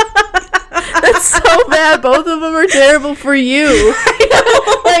 That's so bad. Both of them are terrible for you.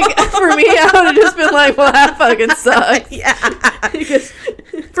 Like, for me, I would have just been like, well, that fucking sucks. Yeah. Because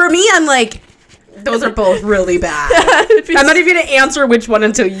for me, I'm like, those are both really bad. I'm not even going to answer which one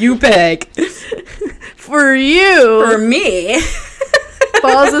until you pick. For you. For me.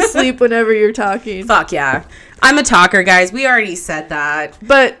 Falls asleep whenever you're talking. Fuck yeah. I'm a talker, guys. We already said that.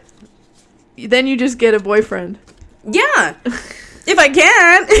 But then you just get a boyfriend. Yeah. If I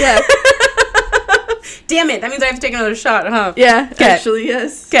can. Yeah. Damn it. That means I have to take another shot, huh? Yeah, Kay. actually,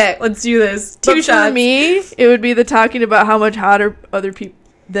 yes. Okay, let's do this. Two But shots. for me, it would be the talking about how much hotter other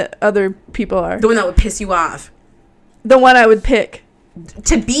people are. The one that would piss you off. The one I would pick.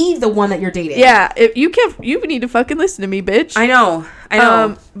 To be the one that you're dating. Yeah, if you need to fucking listen to me, bitch. I know.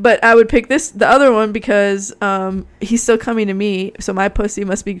 But I would pick the other one because he's still coming to me, so my pussy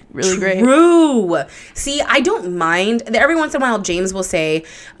must be really great. True. See, I don't mind. Every once in a while, James will say,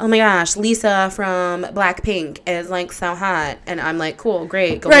 "Oh my gosh, Lisa from Blackpink is like so hot," and I'm like, "Cool,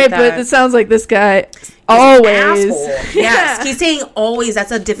 great, go right." with that. But it sounds like this guy always. Asshole. Yes, Yeah. he's saying always.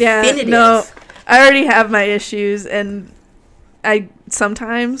 That's a definitive. Yeah, no, I already have my issues, and I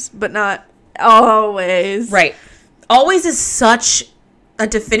sometimes, but not always. Right. Always is such a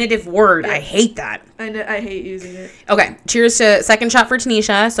definitive word. Yeah. I hate that. I hate using it. Okay. Cheers to second shot for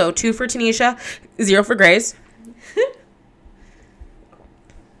Tanisha. So 2 for Tanisha, 0 for Grace.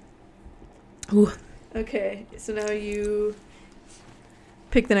 Ooh. Okay, so now you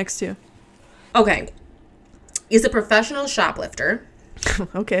pick the next two. Okay. Is a professional shoplifter.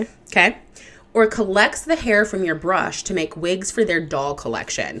 Okay. Okay. Or collects the hair from your brush to make wigs for their doll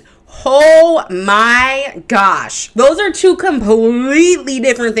collection. Oh my gosh. Those are two completely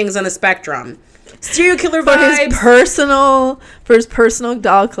different things on the spectrum. Serial killer vibes. For his personal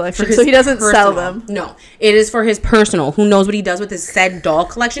doll collection. So he doesn't sell them. No. It is for his personal. Who knows what he does with his said doll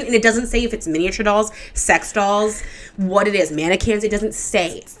collection. And it doesn't say if it's miniature dolls, sex dolls, what it is. Mannequins. It doesn't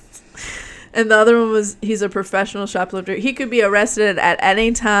say. And the other one was he's a professional shoplifter. He could be arrested at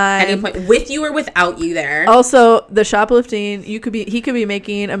any time. Any point, with you or without you there. Also, the shoplifting, he could be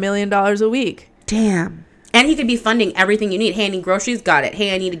making $1 million a week. Damn. And he could be funding everything you need. Hey, I need groceries, got it.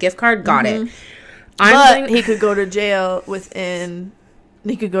 Hey, I need a gift card, got it. But he could go to jail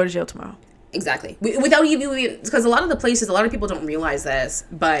tomorrow. Exactly. Without even, because a lot of people don't realize this,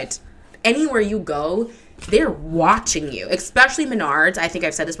 but anywhere you go, they're watching you, especially Menards. I think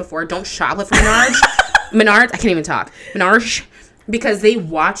I've said this before. Don't shoplift from Menards. Menards, I can't even talk. Menards, because they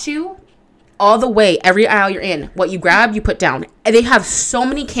watch you all the way, every aisle you're in. What you grab, you put down. And they have so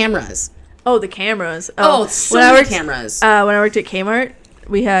many cameras. Oh, the cameras. So many cameras. When I worked at Kmart,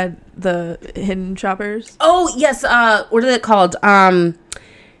 we had the hidden shoppers. Oh, yes. What is it called?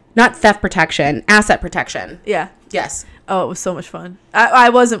 Not theft protection, asset protection. Yeah. Yes. Oh, it was so much fun. I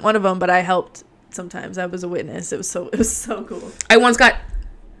wasn't one of them, but I helped. Sometimes I was a witness. It was so cool. I once got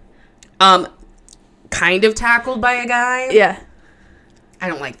kind of tackled by a guy. Yeah. I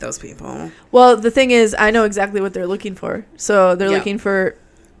don't like those people. Well, the thing is, I know exactly what they're looking for. So they're looking for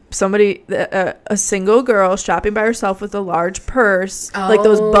somebody, a single girl shopping by herself with a large purse, like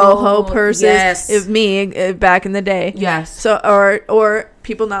those boho purses. Yes. Of me back in the day. Yes. So or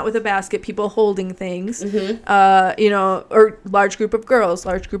people not with a basket, people holding things. Mm-hmm. Or large group of girls,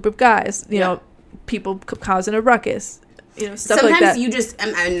 large group of guys. You know, people causing a ruckus. Stuff sometimes like that. You just,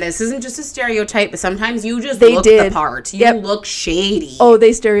 and this isn't just a stereotype, but sometimes you just look the part. You look shady. Oh,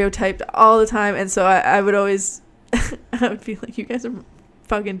 they stereotyped all the time, and so I would always, I would be like, you guys are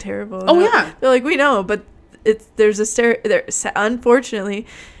fucking terrible. Oh, yeah. They're like, we know, but there unfortunately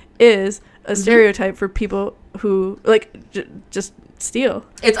is a stereotype for people who like just steal.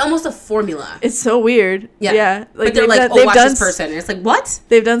 It's almost a formula. It's so weird. Yeah. Like, but they're like, watch this person. And it's like, what?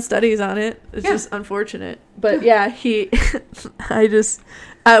 They've done studies on it. It's just unfortunate. But yeah,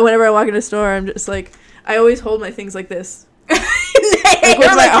 whenever I walk in a store, I'm just like, I always hold my things like this. Like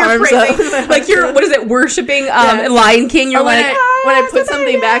with my arms up. Like you're, what is it, worshiping Lion King? You're like, when I put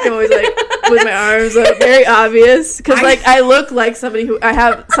something back, I'm always like, with my arms up. Very obvious. Because like, I look like somebody who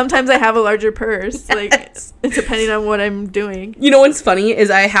sometimes I have a larger purse. Yes. Like, it's depending on what I'm doing. You know what's funny is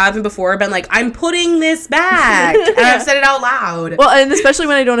I haven't before been like, I'm putting this back. And I've said it out loud. Well, and especially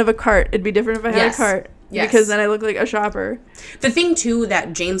when I don't have a cart. It'd be different if I had a cart. Yes. Because then I look like a shopper. The thing, too,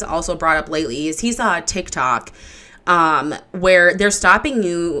 that James also brought up lately is he saw a TikTok where they're stopping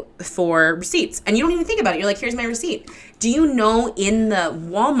you for receipts. And you don't even think about it. You're like, here's my receipt. Do you know in the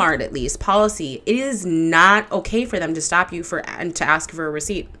Walmart, at least, policy, it is not okay for them to stop you and to ask for a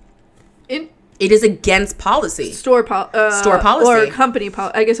receipt. It is against policy. Store policy. Or company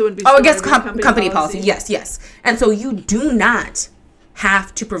policy. I guess it wouldn't be store. Oh, I guess company policy. Yes. And so you do not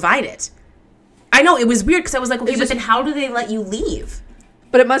have to provide it. I know, it was weird because I was like, okay, but then how do they let you leave?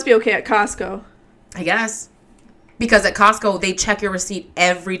 But it must be okay at Costco. I guess. Because at Costco, they check your receipt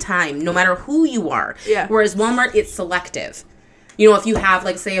every time, no matter who you are. Yeah. Whereas Walmart, it's selective. You know, if you have,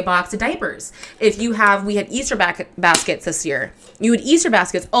 like, say, a box of diapers. We had Easter baskets this year. You had Easter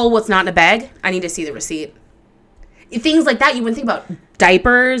baskets. Oh, what's not in a bag? I need to see the receipt. things like that you wouldn't think about.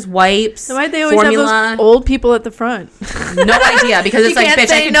 Diapers, wipes, So why'd they always formula. have those old people at the front? No idea, because it's like, bitch,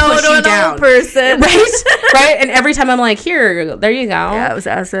 I can push you down. Person. Right? And every time I'm like, here, there you go. Yeah, it was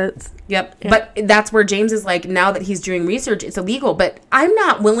assets. Yep. Yeah. But that's where James is like, now that he's doing research, it's illegal. But I'm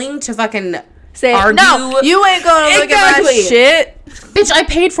not willing to fucking say, argue. no, you ain't going to look at my shit. Bitch, I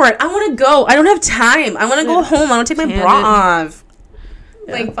paid for it. I want to go. I don't have time. I want to go home. I want to take my bra off.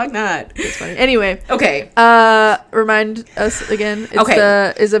 Yeah. Like, fuck that. It's funny. Anyway. Okay. Remind us again. It's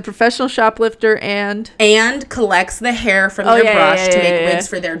okay. Is a professional shoplifter and collects the hair from their brush to make wigs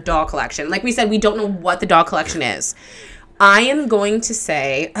for their doll collection. Like we said, we don't know what the doll collection is. I am going to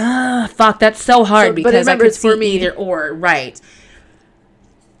say, fuck, that's so hard because remember, I could see either or. Right.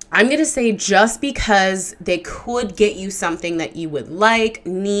 I'm going to say just because they could get you something that you would like,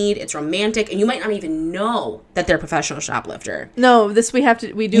 need, it's romantic, and you might not even know that they're a professional shoplifter. No,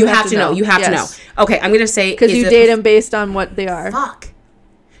 we do have to know. You have to know. Okay, I'm going to say... Because you date them based on what they are. Fuck.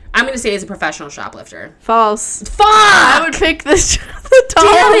 I'm going to say it's a professional shoplifter. False. Fuck! I would pick the tall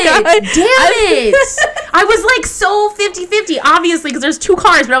guy. Damn it! I was like so 50-50, obviously, because there's two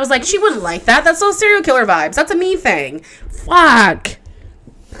cars, but I was like, she wouldn't like that. That's so serial killer vibes. That's a me thing. Fuck.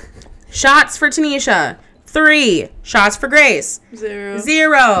 Shots for Tanisha. 3. Shots for Grace.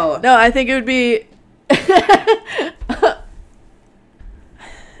 0. No, I think it would be... I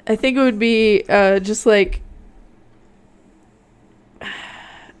think it would be just like...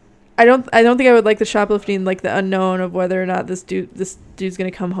 I don't think I would like the shoplifting, like the unknown of whether or not this dude's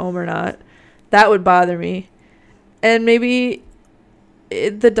gonna come home or not. That would bother me. And maybe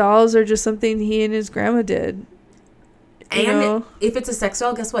the dolls are just something he and his grandma did. And if it's a sex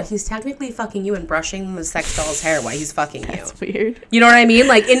doll, guess what? He's technically fucking you and brushing the sex doll's hair while he's fucking you. That's weird. You know what I mean?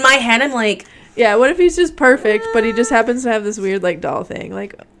 Like, in my head, I'm like... Yeah, what if he's just perfect, but he just happens to have this weird, like, doll thing?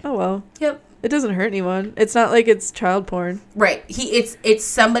 Like, oh, well. Yep. It doesn't hurt anyone. It's not like it's child porn. Right. It's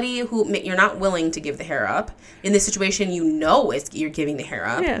somebody who you're not willing to give the hair up. In this situation, you know you're giving the hair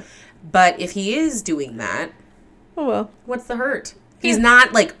up. Yeah. But if he is doing that... Oh, well. What's the hurt? He's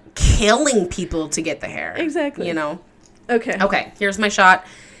not, like, killing people to get the hair. Exactly. You know? Okay, here's my shot.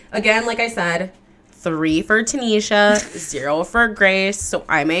 Again, like I said, 3 for Tanisha, 0 for Grace, so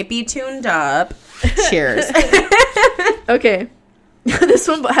I might be tuned up. Cheers. Okay. This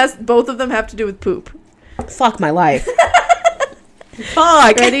one has, both of them have to do with poop. Fuck my life.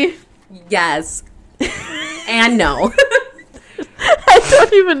 Fuck. Ready? Yes. And no. I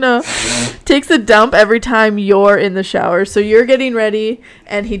don't even know. Takes a dump every time you're in the shower. So you're getting ready,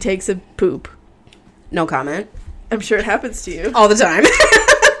 and he takes a poop. No comment. I'm sure it happens to you. All the time.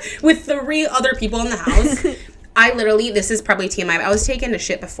 With 3 other people in the house. I literally, this is probably TMI, I was taking a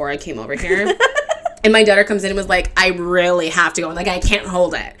shit before I came over here. And my daughter comes in and was like, I really have to go. Like, I can't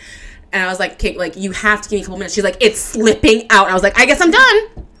hold it. And I was like, okay, like, you have to give me a couple minutes. She's like, it's slipping out. And I was like, I guess I'm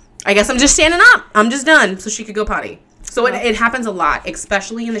done. I guess I'm just standing up. I'm just done. So she could go potty. So it happens a lot,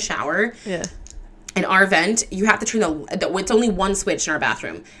 especially in the shower. Yeah. In our vent, you have to turn it's only one switch in our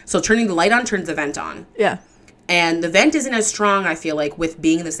bathroom. So turning the light on turns the vent on. Yeah. And the vent isn't as strong, I feel like, with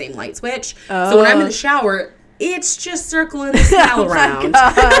being the same light switch. Oh. So when I'm in the shower, it's just circling the smell around.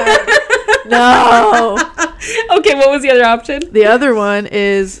 No. Okay, what was the other option? The other one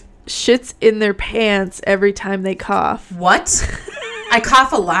is shits in their pants every time they cough. What? I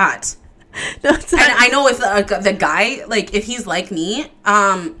cough a lot. No, and I know if the guy, like, if he's like me,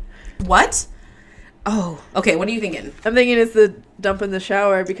 what? Oh, okay, what are you thinking? I'm thinking it's the dump in the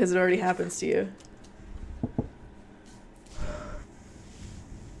shower because it already happens to you.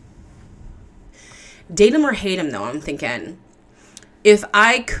 Date him or hate him, though, I'm thinking. If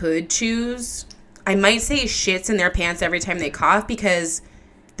I could choose, I might say shits in their pants every time they cough because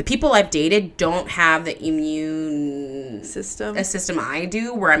the people I've dated don't have the immune system I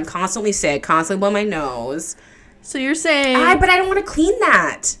do, where I'm constantly sick, constantly blow my nose. So you're saying... But I don't want to clean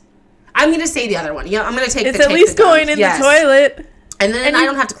that. I'm going to say the other one. Yeah, I'm going to take it's at least going in the toilet. And then I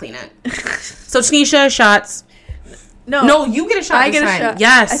don't have to clean it. So, Tanisha, shots. No, you get a shot this time. I get a shot.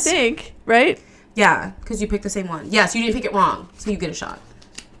 Yes. I think, right? Yeah, because you picked the same one. Yes, you didn't pick it wrong, so you get a shot.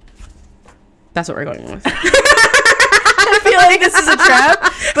 That's what we're going with. I feel like this is a trap,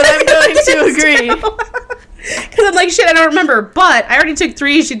 but I'm going to agree. Because I'm like, shit, I don't remember. But I already took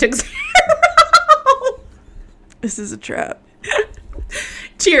 3. She took 0. This is a trap.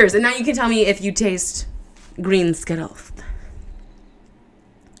 Cheers. And now you can tell me if you taste green Skittles.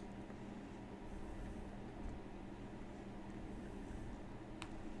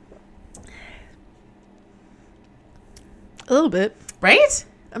 A little bit. Right?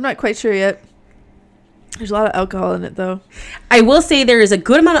 I'm not quite sure yet. There's a lot of alcohol in it, though. I will say there is a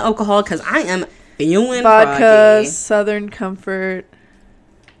good amount of alcohol because I am feeling vodka, froggy. Southern Comfort.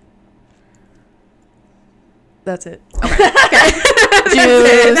 That's it. Okay.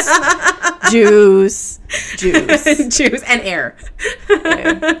 Juice. Juice and air.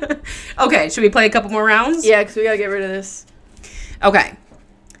 Okay, should we play a couple more rounds? Yeah, because we gotta get rid of this. Okay.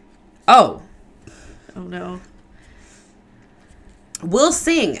 Oh no. Will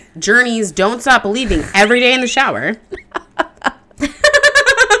sing Journey's Don't Stop Believing every day in the shower.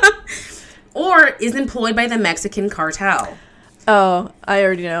 Or is employed by the Mexican cartel. Oh, I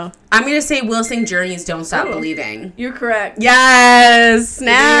already know. I'm going to say Will sing Journey's Don't Stop Believing. You're correct. Yes!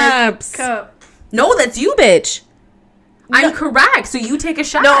 Snaps! Cup. No, that's you, bitch. I'm correct, so you take a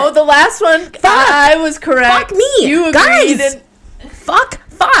shot. No, the last one, I was correct. Fuck me. You agreed. Guys! Fuck.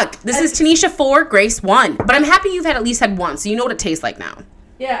 This is Tanisha 4, Grace 1. But I'm happy you've at least had one, so you know what it tastes like now.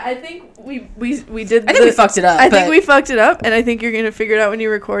 Yeah, I think we did. I think we fucked it up. I think we fucked it up, and I think you're gonna figure it out when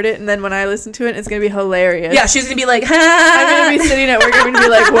you record it, and then when I listen to it, it's gonna be hilarious. Yeah, she's gonna be like, I'm gonna be sitting at work, I'm gonna be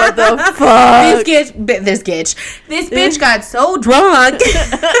like, what the fuck? This bitch got so drunk.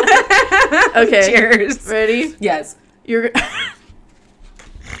 Okay. Cheers. Ready? Yes. You're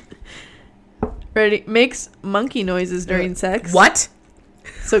ready. Makes monkey noises during sex. What?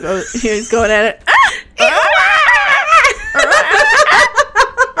 So go. He's going at it.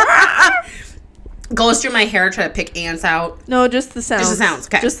 Goes through my hair, try to pick ants out. No, just the sounds. Just the sounds.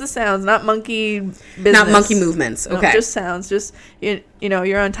 Okay. Just the sounds, not monkey business. Not monkey movements. Okay. No, just sounds. Just you know,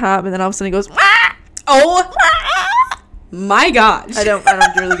 you're on top, and then all of a sudden it goes. Oh my gosh. I don't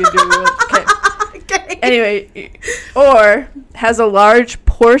really good do it. Okay. Okay. Anyway, or has a large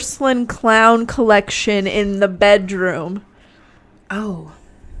porcelain clown collection in the bedroom. Oh.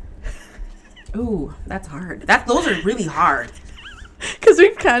 Ooh, that's hard. Those are really hard. Because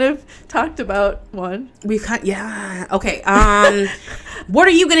we've kind of talked about one. Yeah. Okay. What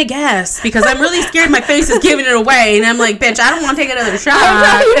are you gonna guess? Because I'm really scared my face is giving it away, and I'm like, bitch, I don't want to take another shot. I'm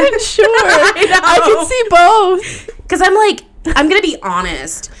not even sure. I can see both. Because I'm like, I'm gonna be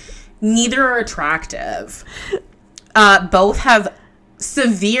honest. Neither are attractive. Both have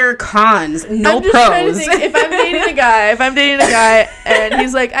severe cons, no I'm just pros. trying to think, if I'm dating a guy and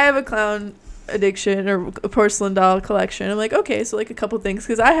he's like, I have a clown addiction or a porcelain doll collection, I'm like, okay, so like a couple things,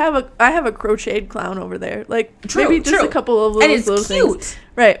 because I have a crocheted clown over there, like maybe just a couple of little cute things.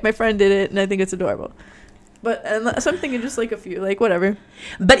 Right, my friend did it and I think it's adorable, but so I'm thinking just like a few, like whatever.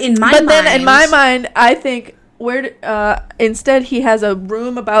 But in my mind I think instead he has a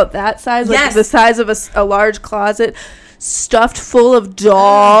room about that size, like the size of a large closet stuffed full of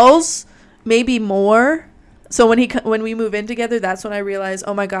dolls, maybe more. So when we move in together, that's when I realized,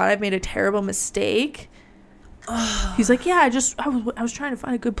 oh my God, I've made a terrible mistake. He's like, yeah, I was trying to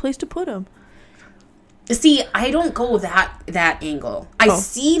find a good place to put him. See, I don't go that angle. I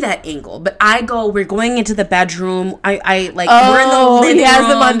see that angle, but I go, we're going into the bedroom. We're in the living room. He has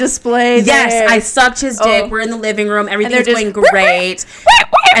them on display. Yes, there. I sucked his dick. We're in the living room. Everything's going great.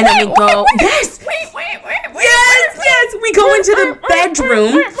 And then we go, yes, we go into the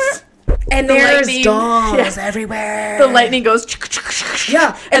bedroom. And there's dolls everywhere. The lightning goes.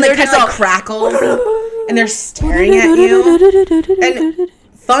 Yeah, and they're just all crackles, and they're staring at you. And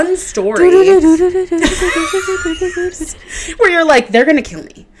fun story where you're like, they're gonna kill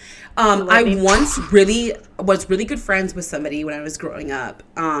me. I once was really good friends with somebody when I was growing up.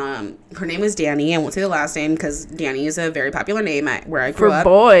 Her name was Danny. I won't say the last name because Danny is a very popular name where I grew up. For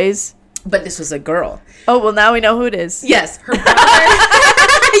boys. But this was a girl. Oh, well, now we know who it is. Yes, her brother.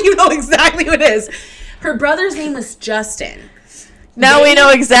 You know exactly who it is. Her brother's name was Justin. Now we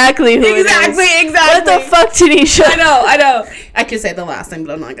know exactly who it is. Exactly. What the fuck, Tanisha? I know. I could say the last name,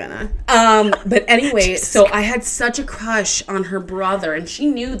 but I'm not gonna. But anyway, so I had such a crush on her brother, and she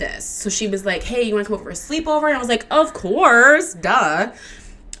knew this. So she was like, hey, you want to come over for a sleepover? And I was like, of course. Duh.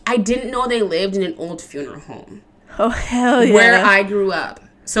 I didn't know they lived in an old funeral home. Oh, hell yeah. Where I grew up.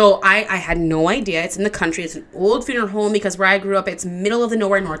 So I had no idea. It's in the country. It's an old funeral home because where I grew up, it's middle of the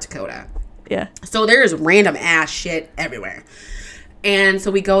nowhere, North Dakota. Yeah. So there's random ass shit everywhere. And so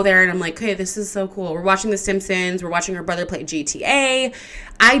we go there and I'm like, hey, this is so cool. We're watching The Simpsons. We're watching her brother play GTA.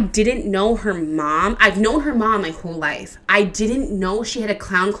 I didn't know her mom. I've known her mom my whole life. I didn't know she had a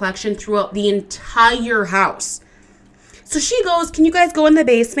clown collection throughout the entire house. So she goes, can you guys go in the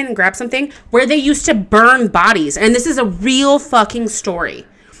basement and grab something? Where they used to burn bodies. And this is a real fucking story.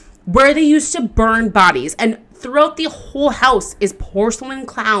 Where they used to burn bodies. And throughout the whole house is porcelain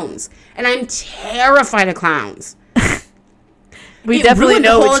clowns. And I'm terrified of clowns. We definitely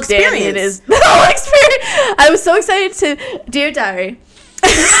know which Danny it is. The whole experience. I was so excited to... Dear Diary.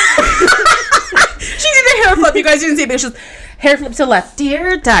 She did a hair flip. You guys didn't see it, but she was... Hair flip to left.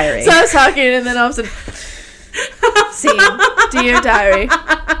 Dear diary. So I was talking, and then all of a sudden, scene. Dear diary.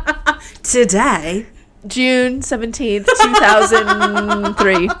 Today, June 17th,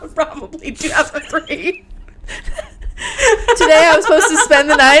 2003. Probably 2003. Today I was supposed to spend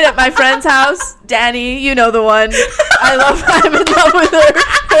the night at my friend's house. Danny, you know the one. I'm in love with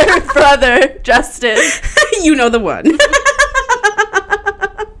her brother, Justin. You know the one.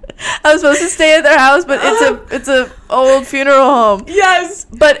 I was supposed to stay at their house, but it's a old funeral home. Yes.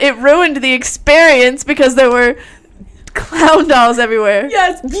 But it ruined the experience because there were clown dolls everywhere.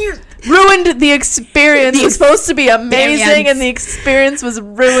 Yes. Ruined the experience. It was supposed to be amazing, and the experience was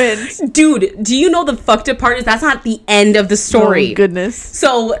ruined. Dude, do you know the fucked up part is that's not the end of the story. Oh, goodness.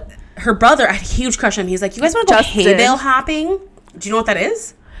 So her brother, I had a huge crush on him. He's like, you guys want to go hay bale hopping? Do you know what that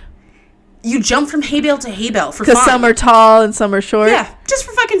is? You jump from hay bale to hay bale for fun. Because some are tall and some are short. Yeah, just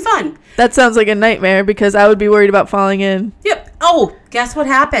for fucking fun. That sounds like a nightmare because I would be worried about falling in. Yep. Oh, guess what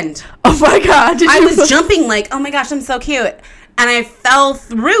happened? Oh my God. I was jumping like, oh my gosh, I'm so cute. And I fell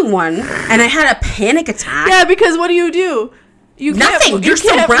through one and I had a panic attack. Yeah, because what do? You Nothing. You're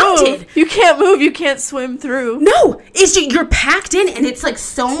can't surrounded. Move. You can't move. You can't swim through. No, it's just, you're packed in and it's like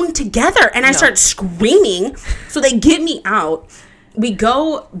sewn together. And I start screaming. So they get me out. We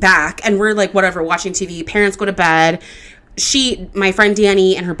go back and we're like, whatever, watching TV. Parents go to bed. My friend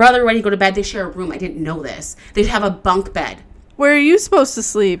Danny and her brother are ready to go to bed. They share a room. I didn't know this. They'd have a bunk bed. Where are you supposed to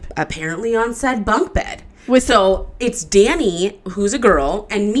sleep? Apparently on said bunk bed. So it's Danny, who's a girl,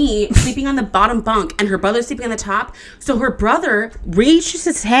 and me sleeping on the bottom bunk, and her brother sleeping on the top. So her brother reaches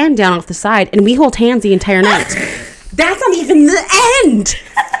his hand down off the side, and we hold hands the entire night. That's not even the end.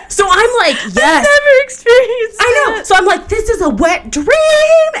 So I'm like, yes. I've never experienced I know. that. So I'm like, this is a wet dream.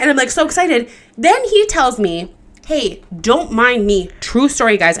 And I'm like so excited. Then he tells me, hey, don't mind me. True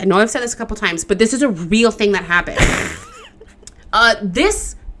story, guys. I know I've said this a couple times, but this is a real thing that happened.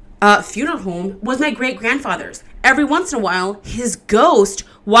 This funeral home was my great-grandfather's. Every once in a while, his ghost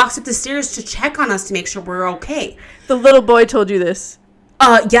walks up the stairs to check on us to make sure we're okay. The little boy told you this.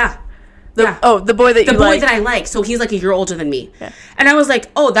 Yeah. Oh, the boy that you like. The boy that I like. So he's like a year older than me. Yeah. And I was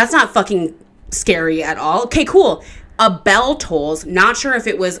like, oh, that's not fucking scary at all. Okay, cool. A bell tolls. Not sure if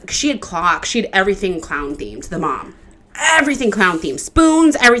it was... She had clocks. She had everything clown-themed, the mom. Everything clown-themed.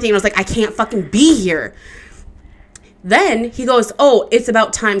 Spoons, everything. I was like, I can't fucking be here. Then he goes, oh, it's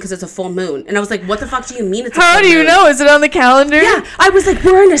about time because it's a full moon. And I was like, what the fuck do you mean it's a full moon? How do you know? Is it on the calendar? Yeah. I was like,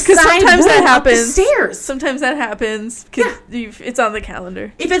 we're in a side sometimes that room up the happens. stairs. Sometimes that happens. Yeah. It's on the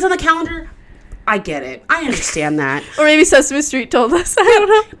calendar. If it's on the calendar, I get it. I understand that. Or maybe Sesame Street told us. I don't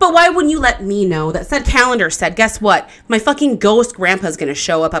know. But why wouldn't you let me know that said calendar said, guess what? My fucking ghost grandpa's going to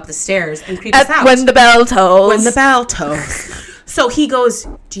show up the stairs and creep us out. When the bell tolls. When the bell tolls. So he goes,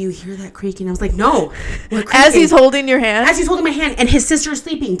 do you hear that creaking? I was like, no. As he's holding your hand? As he's holding my hand, and his sister is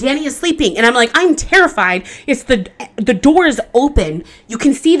sleeping. Danny is sleeping. And I'm like, I'm terrified. It's the door is open. You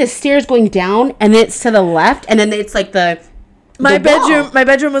can see the stairs going down, and then it's to the left, and then it's like my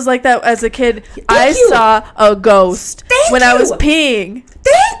bedroom was like that as a kid. I saw a ghost when I was peeing.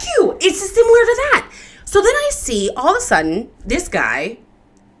 Thank you. It's similar to that. So then I see, all of a sudden, this guy,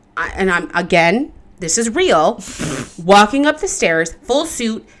 and I'm, again... This is real. Walking up the stairs, full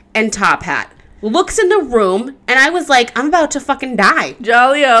suit and top hat. Looks in the room, and I was like, I'm about to fucking die.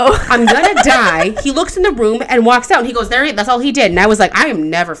 Jolly-o. I'm gonna die. He looks in the room and walks out, and he goes, that's all he did. And I was like, I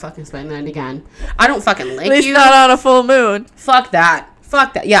am never fucking spending that again. I don't fucking like you. At least not on a full moon. Fuck that.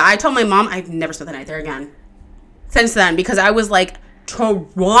 Yeah, I told my mom I've never spent the night there again. Since then, because I was like,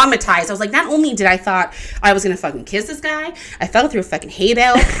 traumatized. I was like, not only did I thought I was gonna fucking kiss this guy, I fell through a fucking hay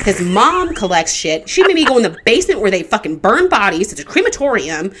bale. His mom collects shit. She made me go in the basement where they fucking burn bodies. It's a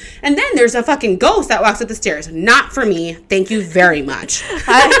crematorium. And then there's a fucking ghost that walks up the stairs. Not for me. Thank you very much.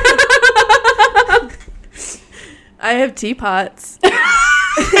 I have teapots.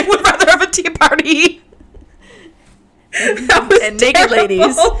 I would rather have a tea party. And naked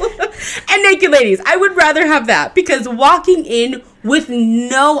ladies. And naked ladies. I would rather have that because walking in with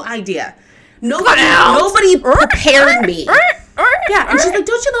no idea. Nobody prepared me. Yeah, and she's like,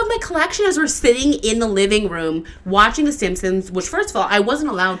 don't you love my collection? As we're sitting in the living room watching The Simpsons, which, first of all, I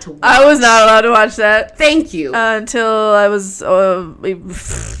wasn't allowed to watch. I was not allowed to watch that. Thank you. Until I was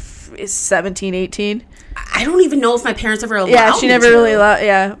 17, 18. I don't even know if my parents ever allowed me. Yeah, she never really allowed.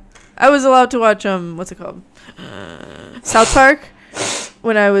 Yeah. I was allowed to watch, what's it called? South Park.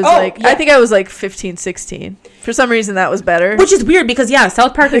 When I was I think I was like 15, 16. For some reason, that was better. Which is weird because, yeah,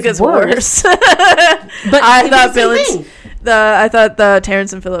 South Park is worse. But I thought the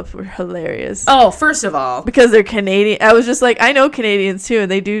Terrence and Phillip were hilarious. Oh, first of all. Because they're Canadian. I was just like, I know Canadians too,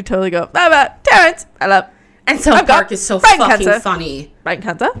 and they do totally go, Terrence, I love. And South Park is so fucking funny. Brian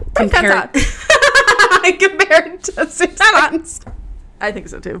Kanta. Compared to Simpsons. I think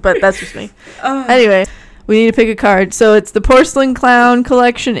so too, but that's just me. Anyway, we need to pick a card. So it's the porcelain clown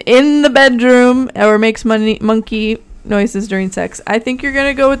collection in the bedroom, or makes monkey noises during sex. I think you're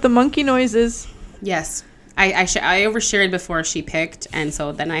gonna go with the monkey noises. Yes. I overshared before she picked, and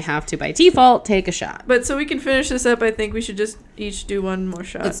so then I have to, by default, take a shot. But so we can finish this up, I think we should just each do one more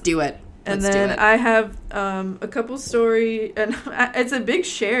shot. Let's do it. And then I have a couple story, and it's a big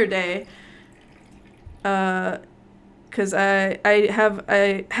share day. Because I have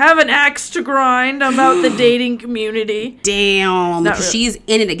an axe to grind about the dating community. Damn, really. She's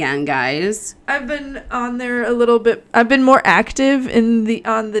in it again, guys. I've been on there a little bit. I've been more active on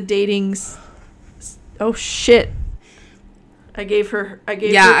the datings. Oh shit! I gave her.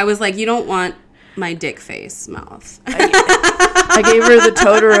 I was like, you don't want my dick face mouth. I gave her the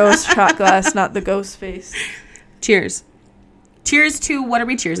Totoro shot glass, not the ghost face. Cheers. Cheers to, what are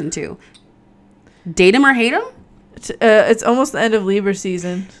we cheersing to? Date him or hate him? It's almost the end of Libra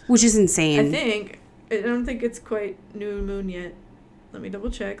season. Which is insane. I don't think it's quite new moon yet. Let me double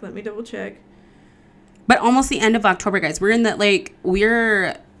check. But almost the end of October, guys. We're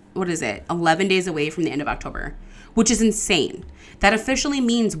 11 days away from the end of October, which is insane. That officially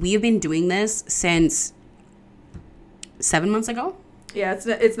means we have been doing this since 7 months ago. Yeah,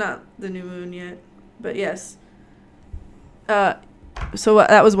 it's not the new moon yet, but yes. So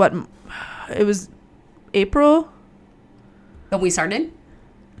that was what? It was April? When we started?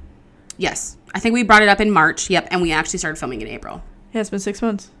 Yes. I think we brought it up in March. Yep. And we actually started filming in April. Yeah, it's been 6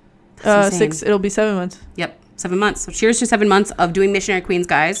 months. That's it'll be 7 months. Yep. 7 months. So cheers to 7 months of doing Missionary Queens,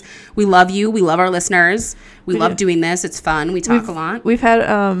 guys. We love you. We love our listeners. We love doing this. It's fun. We talk a lot. We've had,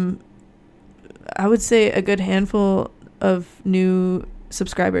 I would say, a good handful of new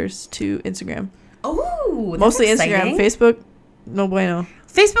subscribers to Instagram. Oh, mostly exciting. Instagram. Facebook, no bueno.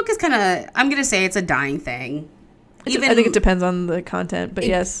 Facebook is kind of, I'm going to say it's a dying thing. I think it depends on the content, but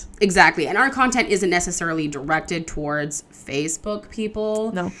yes. Exactly. And our content isn't necessarily directed towards Facebook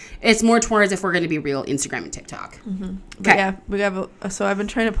people. No. It's more towards, if we're going to be real, Instagram and TikTok. Mm-hmm. Okay. Yeah, so I've been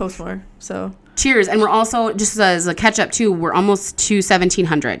trying to post more, so. Cheers. And we're also, just as a catch up too, we're almost to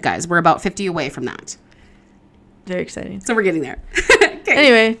 1,700, guys. We're about 50 away from that. Very exciting. So we're getting there. Okay.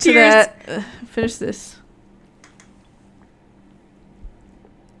 Anyway, cheers. To that, finish this.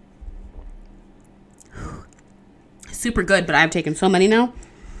 Super good, but I've taken so many now.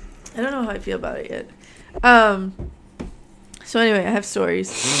 I don't know how I feel about it yet. So anyway, I have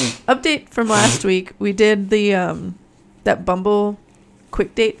stories. Update from last week. We did the that Bumble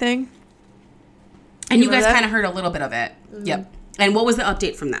quick date thing. And you guys kind of heard a little bit of it. Mm-hmm. Yep. And what was the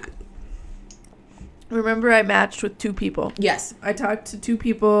update from that? Remember, I matched with 2 people. Yes. I talked to 2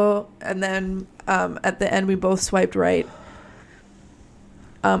 people, and then at the end, we both swiped right.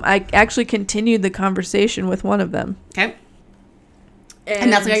 I actually continued the conversation with one of them. Okay.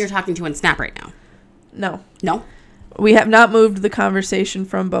 And that's the guy you're talking to on Snap right now? No. No? We have not moved the conversation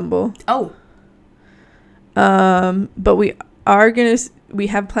from Bumble. Oh. But we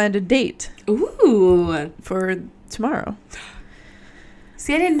have planned a date. Ooh. For tomorrow.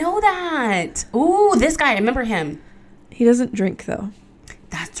 See, I didn't know that. Ooh, this guy, I remember him. He doesn't drink, though.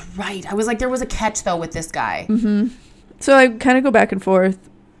 That's right. I was like, there was a catch, though, with this guy. Mm-hmm. So I kind of go back and forth.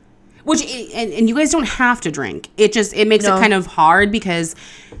 Which, and you guys don't have to drink. It makes it kind of hard because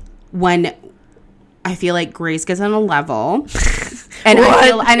when I feel like Grace gets on a level, and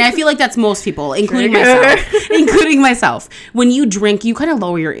I feel like that's most people, including myself. When you drink, you kind of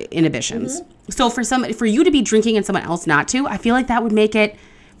lower your inhibitions. Mm-hmm. So for you to be drinking and someone else not to, I feel like that would make it.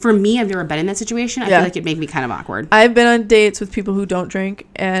 For me, I've never been in that situation. I feel like it'd make me kind of awkward. I've been on dates with people who don't drink,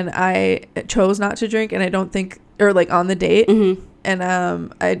 and I chose not to drink, and I don't think, or like on the date, mm-hmm. and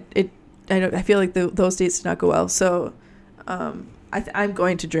I feel like those dates did not go well. So, I'm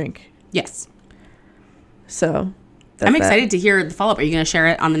going to drink. Yes. So, I'm excited to hear the follow up. Are you going to share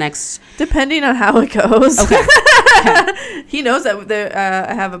it on the next? Depending on how it goes. Okay. He knows that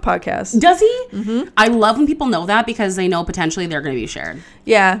I have a podcast. Does he? Mm-hmm. I love when people know that because they know potentially they're going to be shared.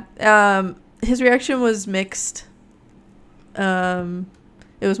 Yeah. His reaction was mixed. It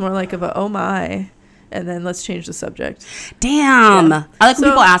was more like of a, oh my, and then let's change the subject. Damn. Yeah. I like when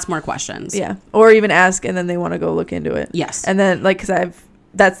people ask more questions. Yeah. Or even ask and then they want to go look into it. Yes. And then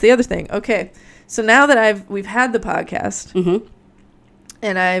that's the other thing. Okay. So now that we've had the podcast, mm-hmm.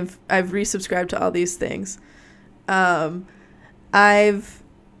 and I've resubscribed to all these things, I've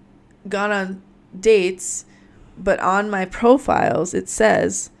gone on dates, but on my profiles it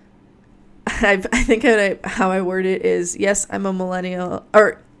says, I think how I word it is, yes, I'm a millennial,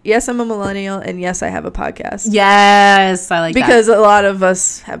 or yes, I'm a millennial, and yes, I have a podcast. Yes, I like that. Because a lot of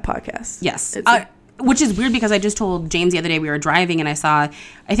us have podcasts. Yes. Which is weird because I just told James the other day we were driving and I saw,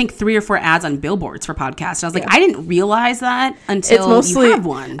 I think 3 or 4 ads on billboards for podcasts. And I was like, I didn't realize that until it's mostly, you have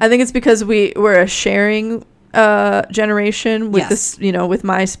one. I think it's because we're a sharing generation with this, you know, with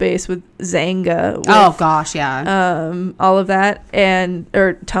MySpace, with Zanga. With, oh gosh, yeah. All of that,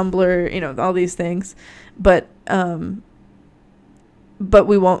 or Tumblr, you know, all these things. But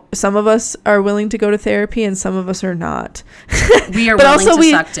we won't. Some of us are willing to go to therapy, and some of us are not. We are willing to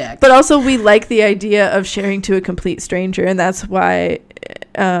suck dick. But also, we like the idea of sharing to a complete stranger, and that's why,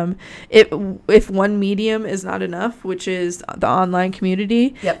 if one medium is not enough, which is the online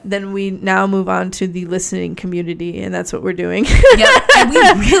community, then we now move on to the listening community, and that's what we're doing. And we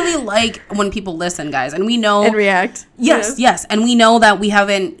really like when people listen, guys, and we know and react. Yes, and we know that we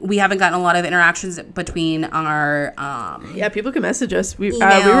haven't gotten a lot of interactions between our. People can message us. We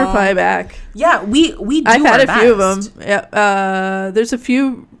reply back. Yeah, we do. I've had a few of them. Yeah, there's a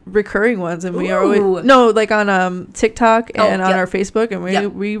few recurring ones, and we are always on TikTok and on our Facebook, and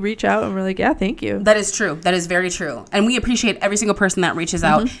we reach out and we're like, yeah, thank you. That is true. That is very true, and we appreciate every single person that reaches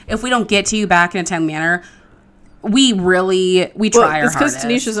out. If we don't get to you back in a timely manner, we try our hardest. It's because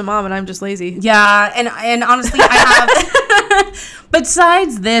Tanisha's a mom and I'm just lazy. Yeah, and honestly, I have.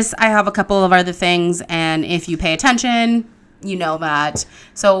 Besides this, I have a couple of other things, and if you pay attention, you know that.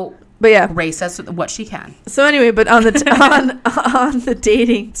 So. But yeah, Grace says what she can. So anyway, but on the on the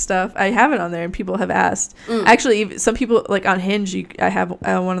dating stuff, I have it on there, and people have asked. Actually, some people, like on Hinge, I have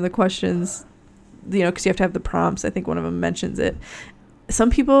one of the questions, you know, because you have to have the prompts. I think one of them mentions it.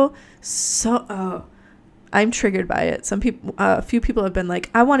 Some people, I'm triggered by it. Some people, a few people have been like,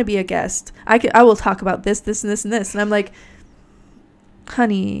 I want to be a guest. I will talk about this, and this, and this, and I'm like,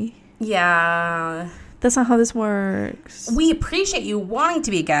 honey. Yeah. That's not how this works. We appreciate you wanting to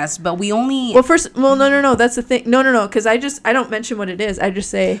be a guest, but we only... No. That's the thing. No. Because I don't mention what it is. I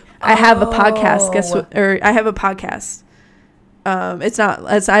just say, I have a podcast. Guess what? Or I have a podcast. I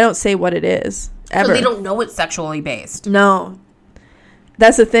don't say what it is. Ever. So they don't know it's sexually based. No.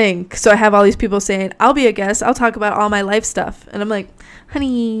 That's the thing. So I have all these people saying, I'll be a guest. I'll talk about all my life stuff. And I'm like,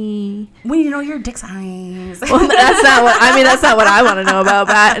 honey. We need to know your dick size. Well, that's not what I want to know about.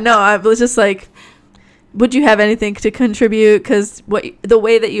 But no, I was just like... Would you have anything to contribute? Because the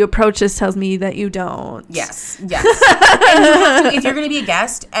way that you approach this tells me that you don't. Yes. And you have to, if you're going to be a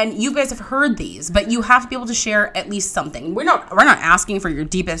guest, and you guys have heard these, but you have to be able to share at least something. We're not asking for your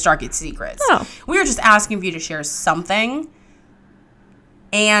deepest, darkest secrets. No. We are just asking for you to share something.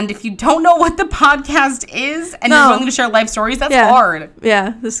 And if you don't know what the podcast is, and you're willing to share life stories, that's hard.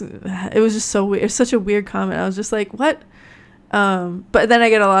 Yeah. It was just so weird. It's such a weird comment. I was just like, what? But then I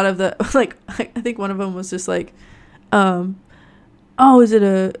get a lot of the, like, I think one of them was just like, is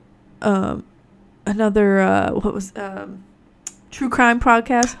it another, true crime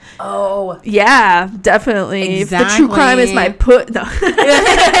podcast? Oh. Yeah, definitely. Exactly. If the true crime is my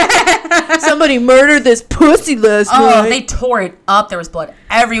somebody murdered this pussy last night. Oh, they tore it up. There was blood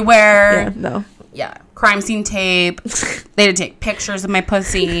everywhere. Yeah, no. Yeah. Crime scene tape. They had to take pictures of my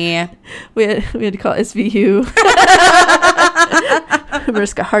pussy. We had to call SVU.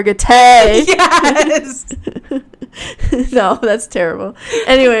 Mariska Hargitay. Yes. No, that's terrible.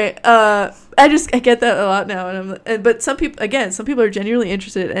 Anyway, I get that a lot now, but some people are genuinely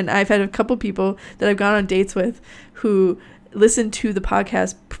interested, and I've had a couple people that I've gone on dates with who listened to the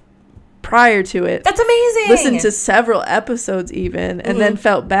podcast prior to it. That's amazing. Listened to several episodes even, and then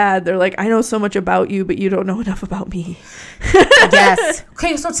felt bad. They're like, I know so much about you, but you don't know enough about me. Yes.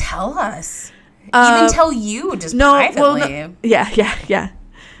 Okay, so tell us. Even tell you just privately. Yeah.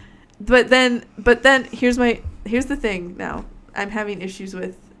 But then here's the thing now. I'm having issues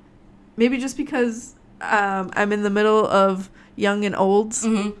with, maybe just because I'm in the middle of young and olds.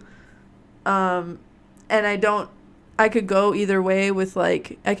 And I could go either way with,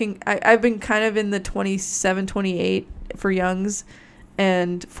 like, I've been kind of in the 27, 28 for youngs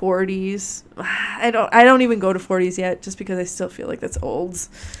and 40s. I don't even go to 40s yet, just because I still feel like that's old.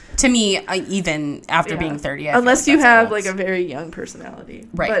 To me, even after being 30, unless you have like a very young personality.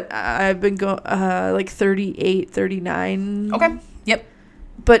 Right. But I've been like 38, 39. Okay. Yep.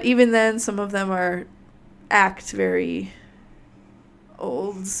 But even then, some of them act very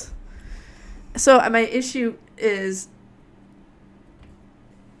old. So my issue is,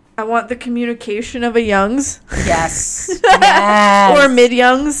 I want the communication of a youngs. Yes. Yes. Or mid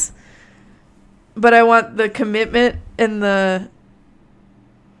youngs. But I want the commitment and the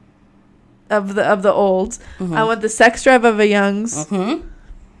of the olds. I want the sex drive of a youngs.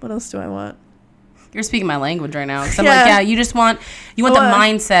 What else do I want? You're speaking my language right now. 'Cause I'm like, yeah, you want the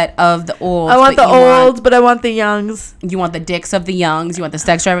mindset of the old. I want the olds, but I want the youngs. You want the dicks of the youngs. You want the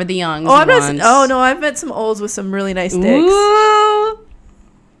sex drive of the youngs. I've met some olds with some really nice dicks. Ooh.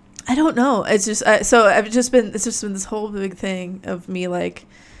 I don't know. It's just it's just been this whole big thing of me like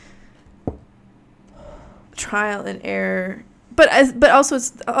trial and error. But also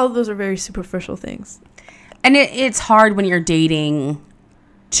all of those are very superficial things. And it's hard when you're dating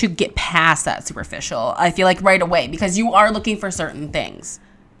to get past that superficial, I feel like, right away, because you are looking for certain things.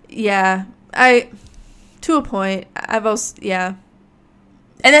 Yeah. To a point. I've also, yeah.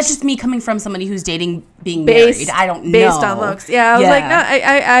 And that's just me coming from somebody who's dating being married. I don't know. Based on looks. Yeah, I was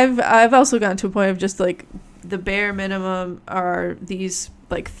like, no, I've also gotten to a point of just, like, the bare minimum are these,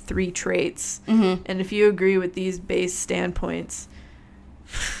 like, 3 traits. Mm-hmm. And if you agree with these base standpoints,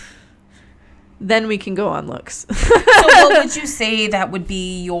 then we can go on looks. So what would you say that would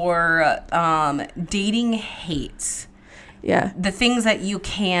be your dating hates? Yeah. The things that you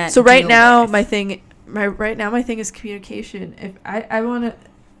can't So right now, with. my thing is communication. If I've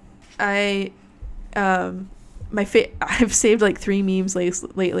saved like 3 memes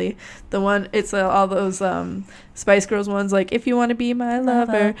lately. The one, it's all those Spice Girls ones, like, if you want to be my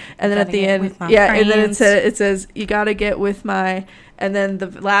lover, and then at the end, and then it says you gotta get with my, and then the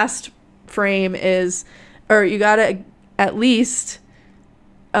last frame is, or you gotta at least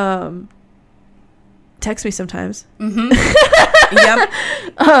text me sometimes. Mm-hmm. Yep.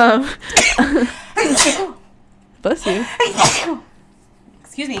 Bless you.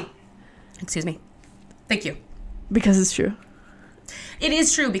 Excuse me. Thank you. Because it's true. It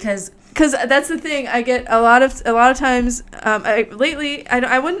is true because that's the thing. I get a lot of times. Lately,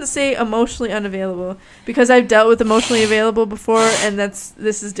 I wouldn't say emotionally unavailable, because I've dealt with emotionally available before, and this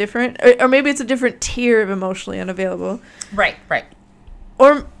is different. Or maybe it's a different tier of emotionally unavailable. Right.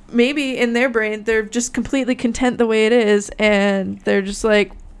 Or maybe in their brain they're just completely content the way it is, and they're just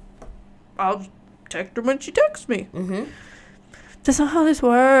like, I'll text her when she texts me. Mm-hmm. That's not how this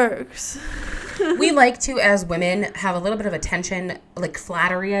works. We like to, as women, have a little bit of attention, like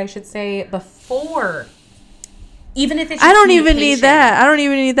flattery, I should say, before. Even if it's I don't even need that.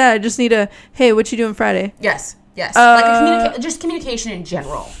 I just need a, hey, what you doing Friday? Yes. Like just communication in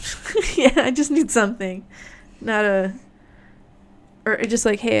general. Yeah, I just need something. Not a... Or just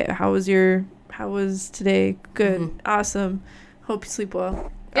like, hey, how was today? Good. Mm-hmm. Awesome. Hope you sleep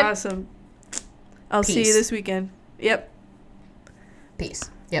well. Yep. Awesome. I'll see you this weekend. Yep. Peace.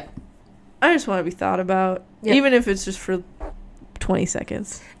 Yep. I just want to be thought about, even if it's just for 20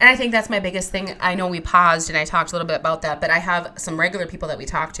 seconds. And I think that's my biggest thing. I know we paused and I talked a little bit about that, but I have some regular people that I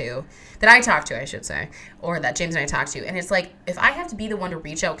talk to, I should say, or that James and I talk to. And it's like, if I have to be the one to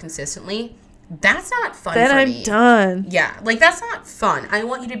reach out consistently, that's not fun for me. Then I'm done. Yeah. Like, that's not fun. I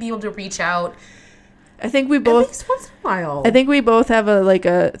want you to be able to reach out. I think we both... At least once in a while. I think we both have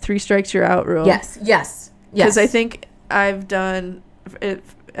a 3 strikes you're out rule. Yes. Because I think I've done it...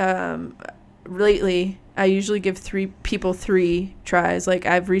 lately, I usually give 3 people 3 tries. Like,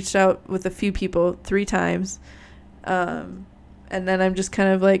 I've reached out with a few people 3 times, and then I'm just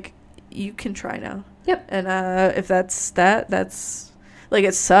kind of like, you can try now. Yep. And if that's like,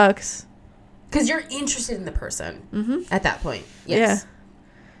 it sucks, because you're interested in the person. Mm-hmm. At that point. Yes. Yeah.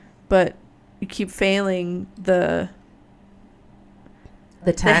 But you keep failing the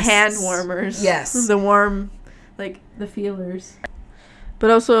tests. The hand warmers. Yes. The warm, like, the feelers.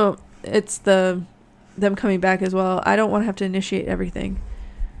 But also, it's them coming back as well. I don't want to have to initiate everything.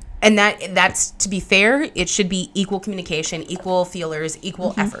 And that's, to be fair, it should be equal communication, equal feelers,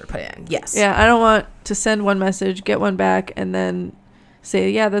 equal effort put in. Yes. Yeah, I don't want to send one message, get one back, and then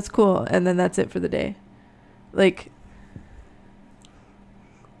say, yeah, that's cool, and then that's it for the day. Like,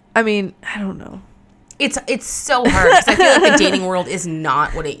 I mean, I don't know. It's so hard, because I feel like the dating world is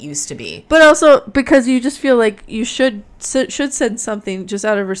not what it used to be. But also because you just feel like you should send something just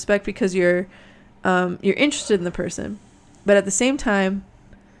out of respect, because you're interested in the person. But at the same time,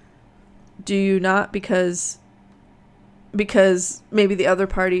 do you not, because maybe the other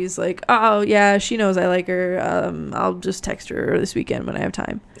party's like, oh yeah, she knows I like her, I'll just text her this weekend when I have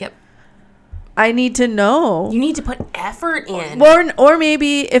time. Yep. I need to know. You need to put effort in. Or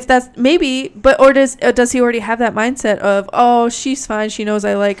maybe if that's does he already have that mindset of, oh, she's fine, she knows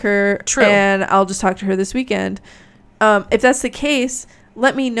I like her. True. And I'll just talk to her this weekend. If that's the case,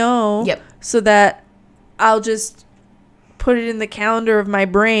 let me know. Yep. So that I'll just put it in the calendar of my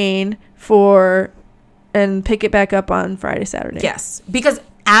brain and pick it back up on Friday, Saturday. Yes. Because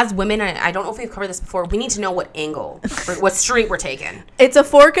as women, I don't know if we've covered this before, we need to know what angle, what street we're taking. It's a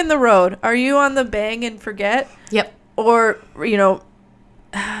fork in the road. Are you on the bang and forget? Yep. Or,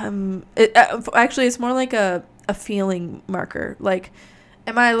 Actually, it's more like a feeling marker. Like,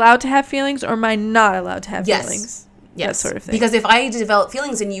 am I allowed to have feelings or am I not allowed to have feelings? Yes. That sort of thing. Because if I develop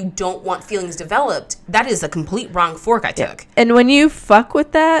feelings and you don't want feelings developed, that is a complete wrong fork I took. And when you fuck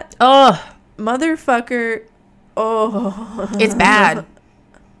with that, oh, motherfucker, it's bad.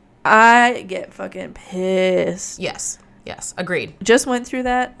 I get fucking pissed. Yes, agreed. Just went through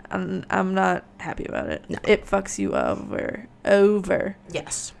that. I'm not happy about it. No. It fucks you over.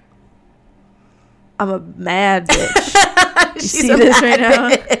 Yes. I'm a mad bitch. You see this right now?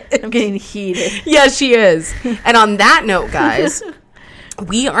 I'm getting heated. Yes, she is. And on that note, guys,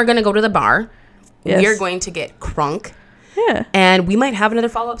 we are going to go to the bar. Yes. We are going to get crunk. Yeah. And we might have another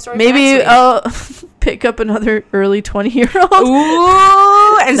follow-up story. Maybe I'll pick up another early 20-year-old.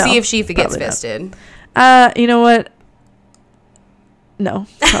 Ooh, and see if she gets fisted. You know what? No,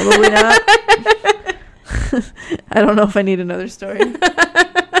 probably not. I don't know if I need another story.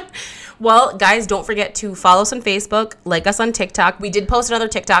 Well, guys, don't forget to follow us on Facebook, like us on TikTok. We did post another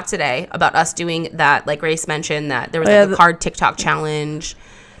TikTok today about us doing that, like Grace mentioned, that there was a card TikTok challenge.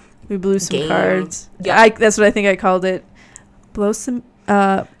 We blew some cards. Yeah, that's what I think I called it.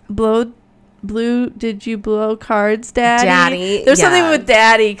 Did you blow cards, Daddy? There's something with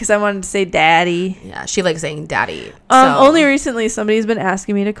Daddy because I wanted to say Daddy. Yeah, she likes saying Daddy. Only recently somebody's been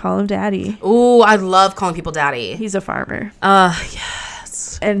asking me to call him Daddy. Ooh, I love calling people Daddy. He's a farmer.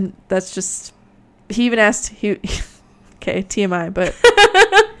 Yes. And that's just, he even asked, okay, TMI, but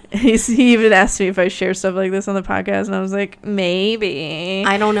he even asked me if I share stuff like this on the podcast, and I was like, maybe.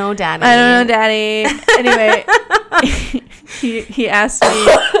 I don't know, Daddy. Anyway, he asked me,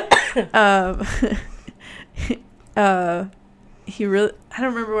 he really, I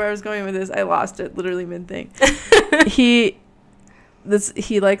don't remember where I was going with this. I lost it literally mid-thing. He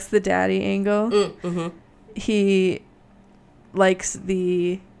likes the daddy angle. Mm-hmm. He likes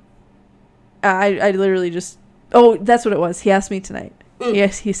the, I literally just, that's what it was. He asked me tonight.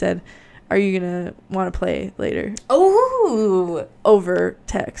 Yes, he said, are you going to want to play later? Oh. Over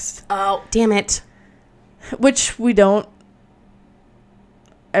text. Oh, damn it. Which we don't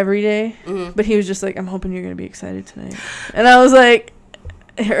every day. Mm-hmm. But he was just like, I'm hoping you're going to be excited tonight. And I was like,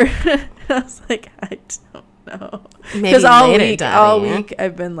 I don't know. Because all week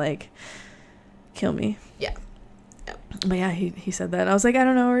I've been like, kill me. Yeah. But yeah, he said that. I was like, I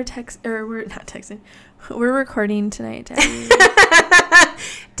don't know. We're not texting. We're recording tonight, Daddy.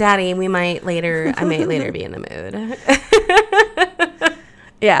 Daddy, I might later be in the mood.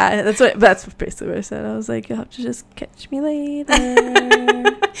 Yeah, that's basically what I said. I was like, you'll have to just catch me later.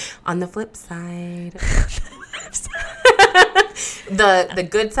 On the flip side. The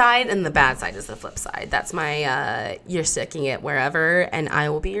good side and the bad side is the flip side. That's my you're sticking it wherever and I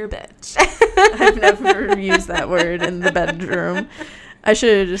will be your bitch. I've never used that word in the bedroom. I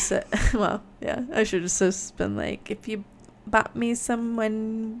should have just said, I should have just been like, if you bought me some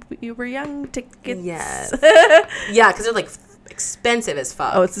when you were young tickets. Yes. Yeah, because they're like expensive as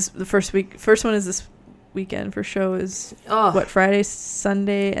fuck. Oh, it's the first week. First one is this weekend for show is Friday,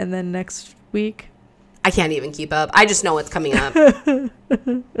 Sunday, and then next week. I can't even keep up. I just know what's coming up. And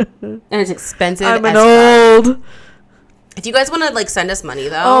it's expensive I'm an old. If you guys want to send us money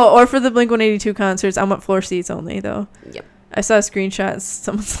though. Or for the Blink-182 concerts, I want floor seats only though. Yep. I saw a screenshot.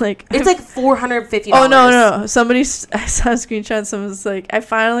 Someone's like, it's like $450. Oh no! I saw a screenshot. Someone's like, I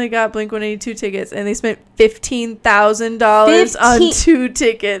finally got Blink-182 tickets, and they spent $15,000 on 2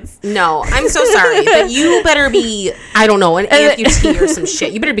 tickets. No, I'm so sorry, but you better be, I don't know, an amputee or some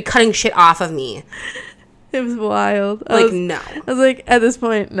shit. You better be cutting shit off of me. It was wild. No. I was like, at this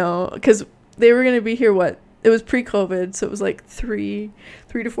point, no, because they were gonna be here. It was pre-COVID, so it was like 3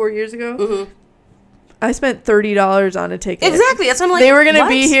 to 4 years ago. Mm-hmm. I spent $30 on a ticket. Exactly. That's what I'm like. They were going to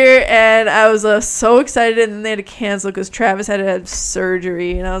be here, and I was so excited, and then they had to cancel because Travis had to have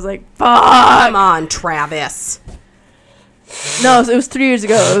surgery, and I was like, fuck. Come on, Travis. No, it was 3 years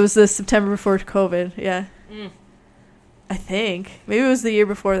ago. It was the September before COVID. Yeah. I think. Maybe it was the year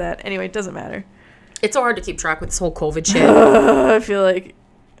before that. Anyway, it doesn't matter. It's so hard to keep track with this whole COVID shit. I feel like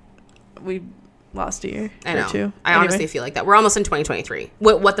we lost a year or two. I honestly feel like that. We're almost in 2023.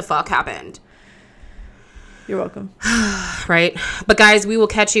 What the fuck happened? You're welcome. Right? But guys, we will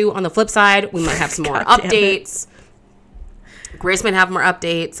catch you on the flip side. We might have some more updates. Grace might have more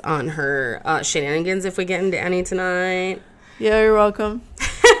updates on her shenanigans if we get into any tonight. Yeah, you're welcome.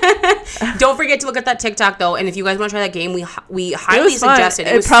 Don't forget to look at that TikTok though, and if you guys want to try that game, we highly suggest it.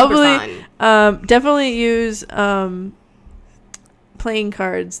 It was probably super fun. Definitely use playing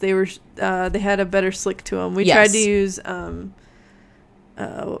cards. They were they had a better slick to them. We tried to use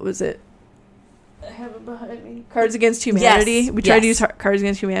what was it? I have it behind me. Cards Against Humanity. Yes, We tried to use Cards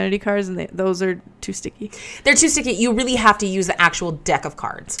Against Humanity cards, and those are too sticky. They're too sticky. You really have to use the actual deck of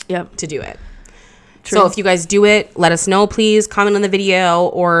cards to do it. True. So if you guys do it, let us know, please. Comment on the video.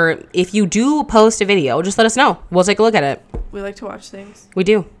 Or if you do post a video, just let us know. We'll take a look at it. We like to watch things. We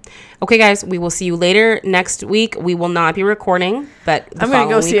do. Okay, guys, we will see you later next week. We will not be recording, but I'm going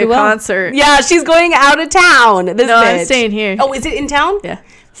to go see a concert. Yeah, she's going out of town. No, I'm staying here. Oh, is it in town? Yeah.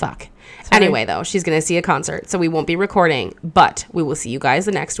 Fuck. Sorry. Anyway, though, she's going to see a concert, so we won't be recording, but we will see you guys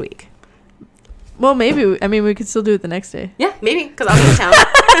the next week. Well, maybe. I mean, we could still do it the next day. Yeah, maybe, because I'll be in town.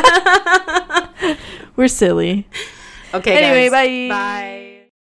 We're silly. Okay, anyway, guys. bye. Bye.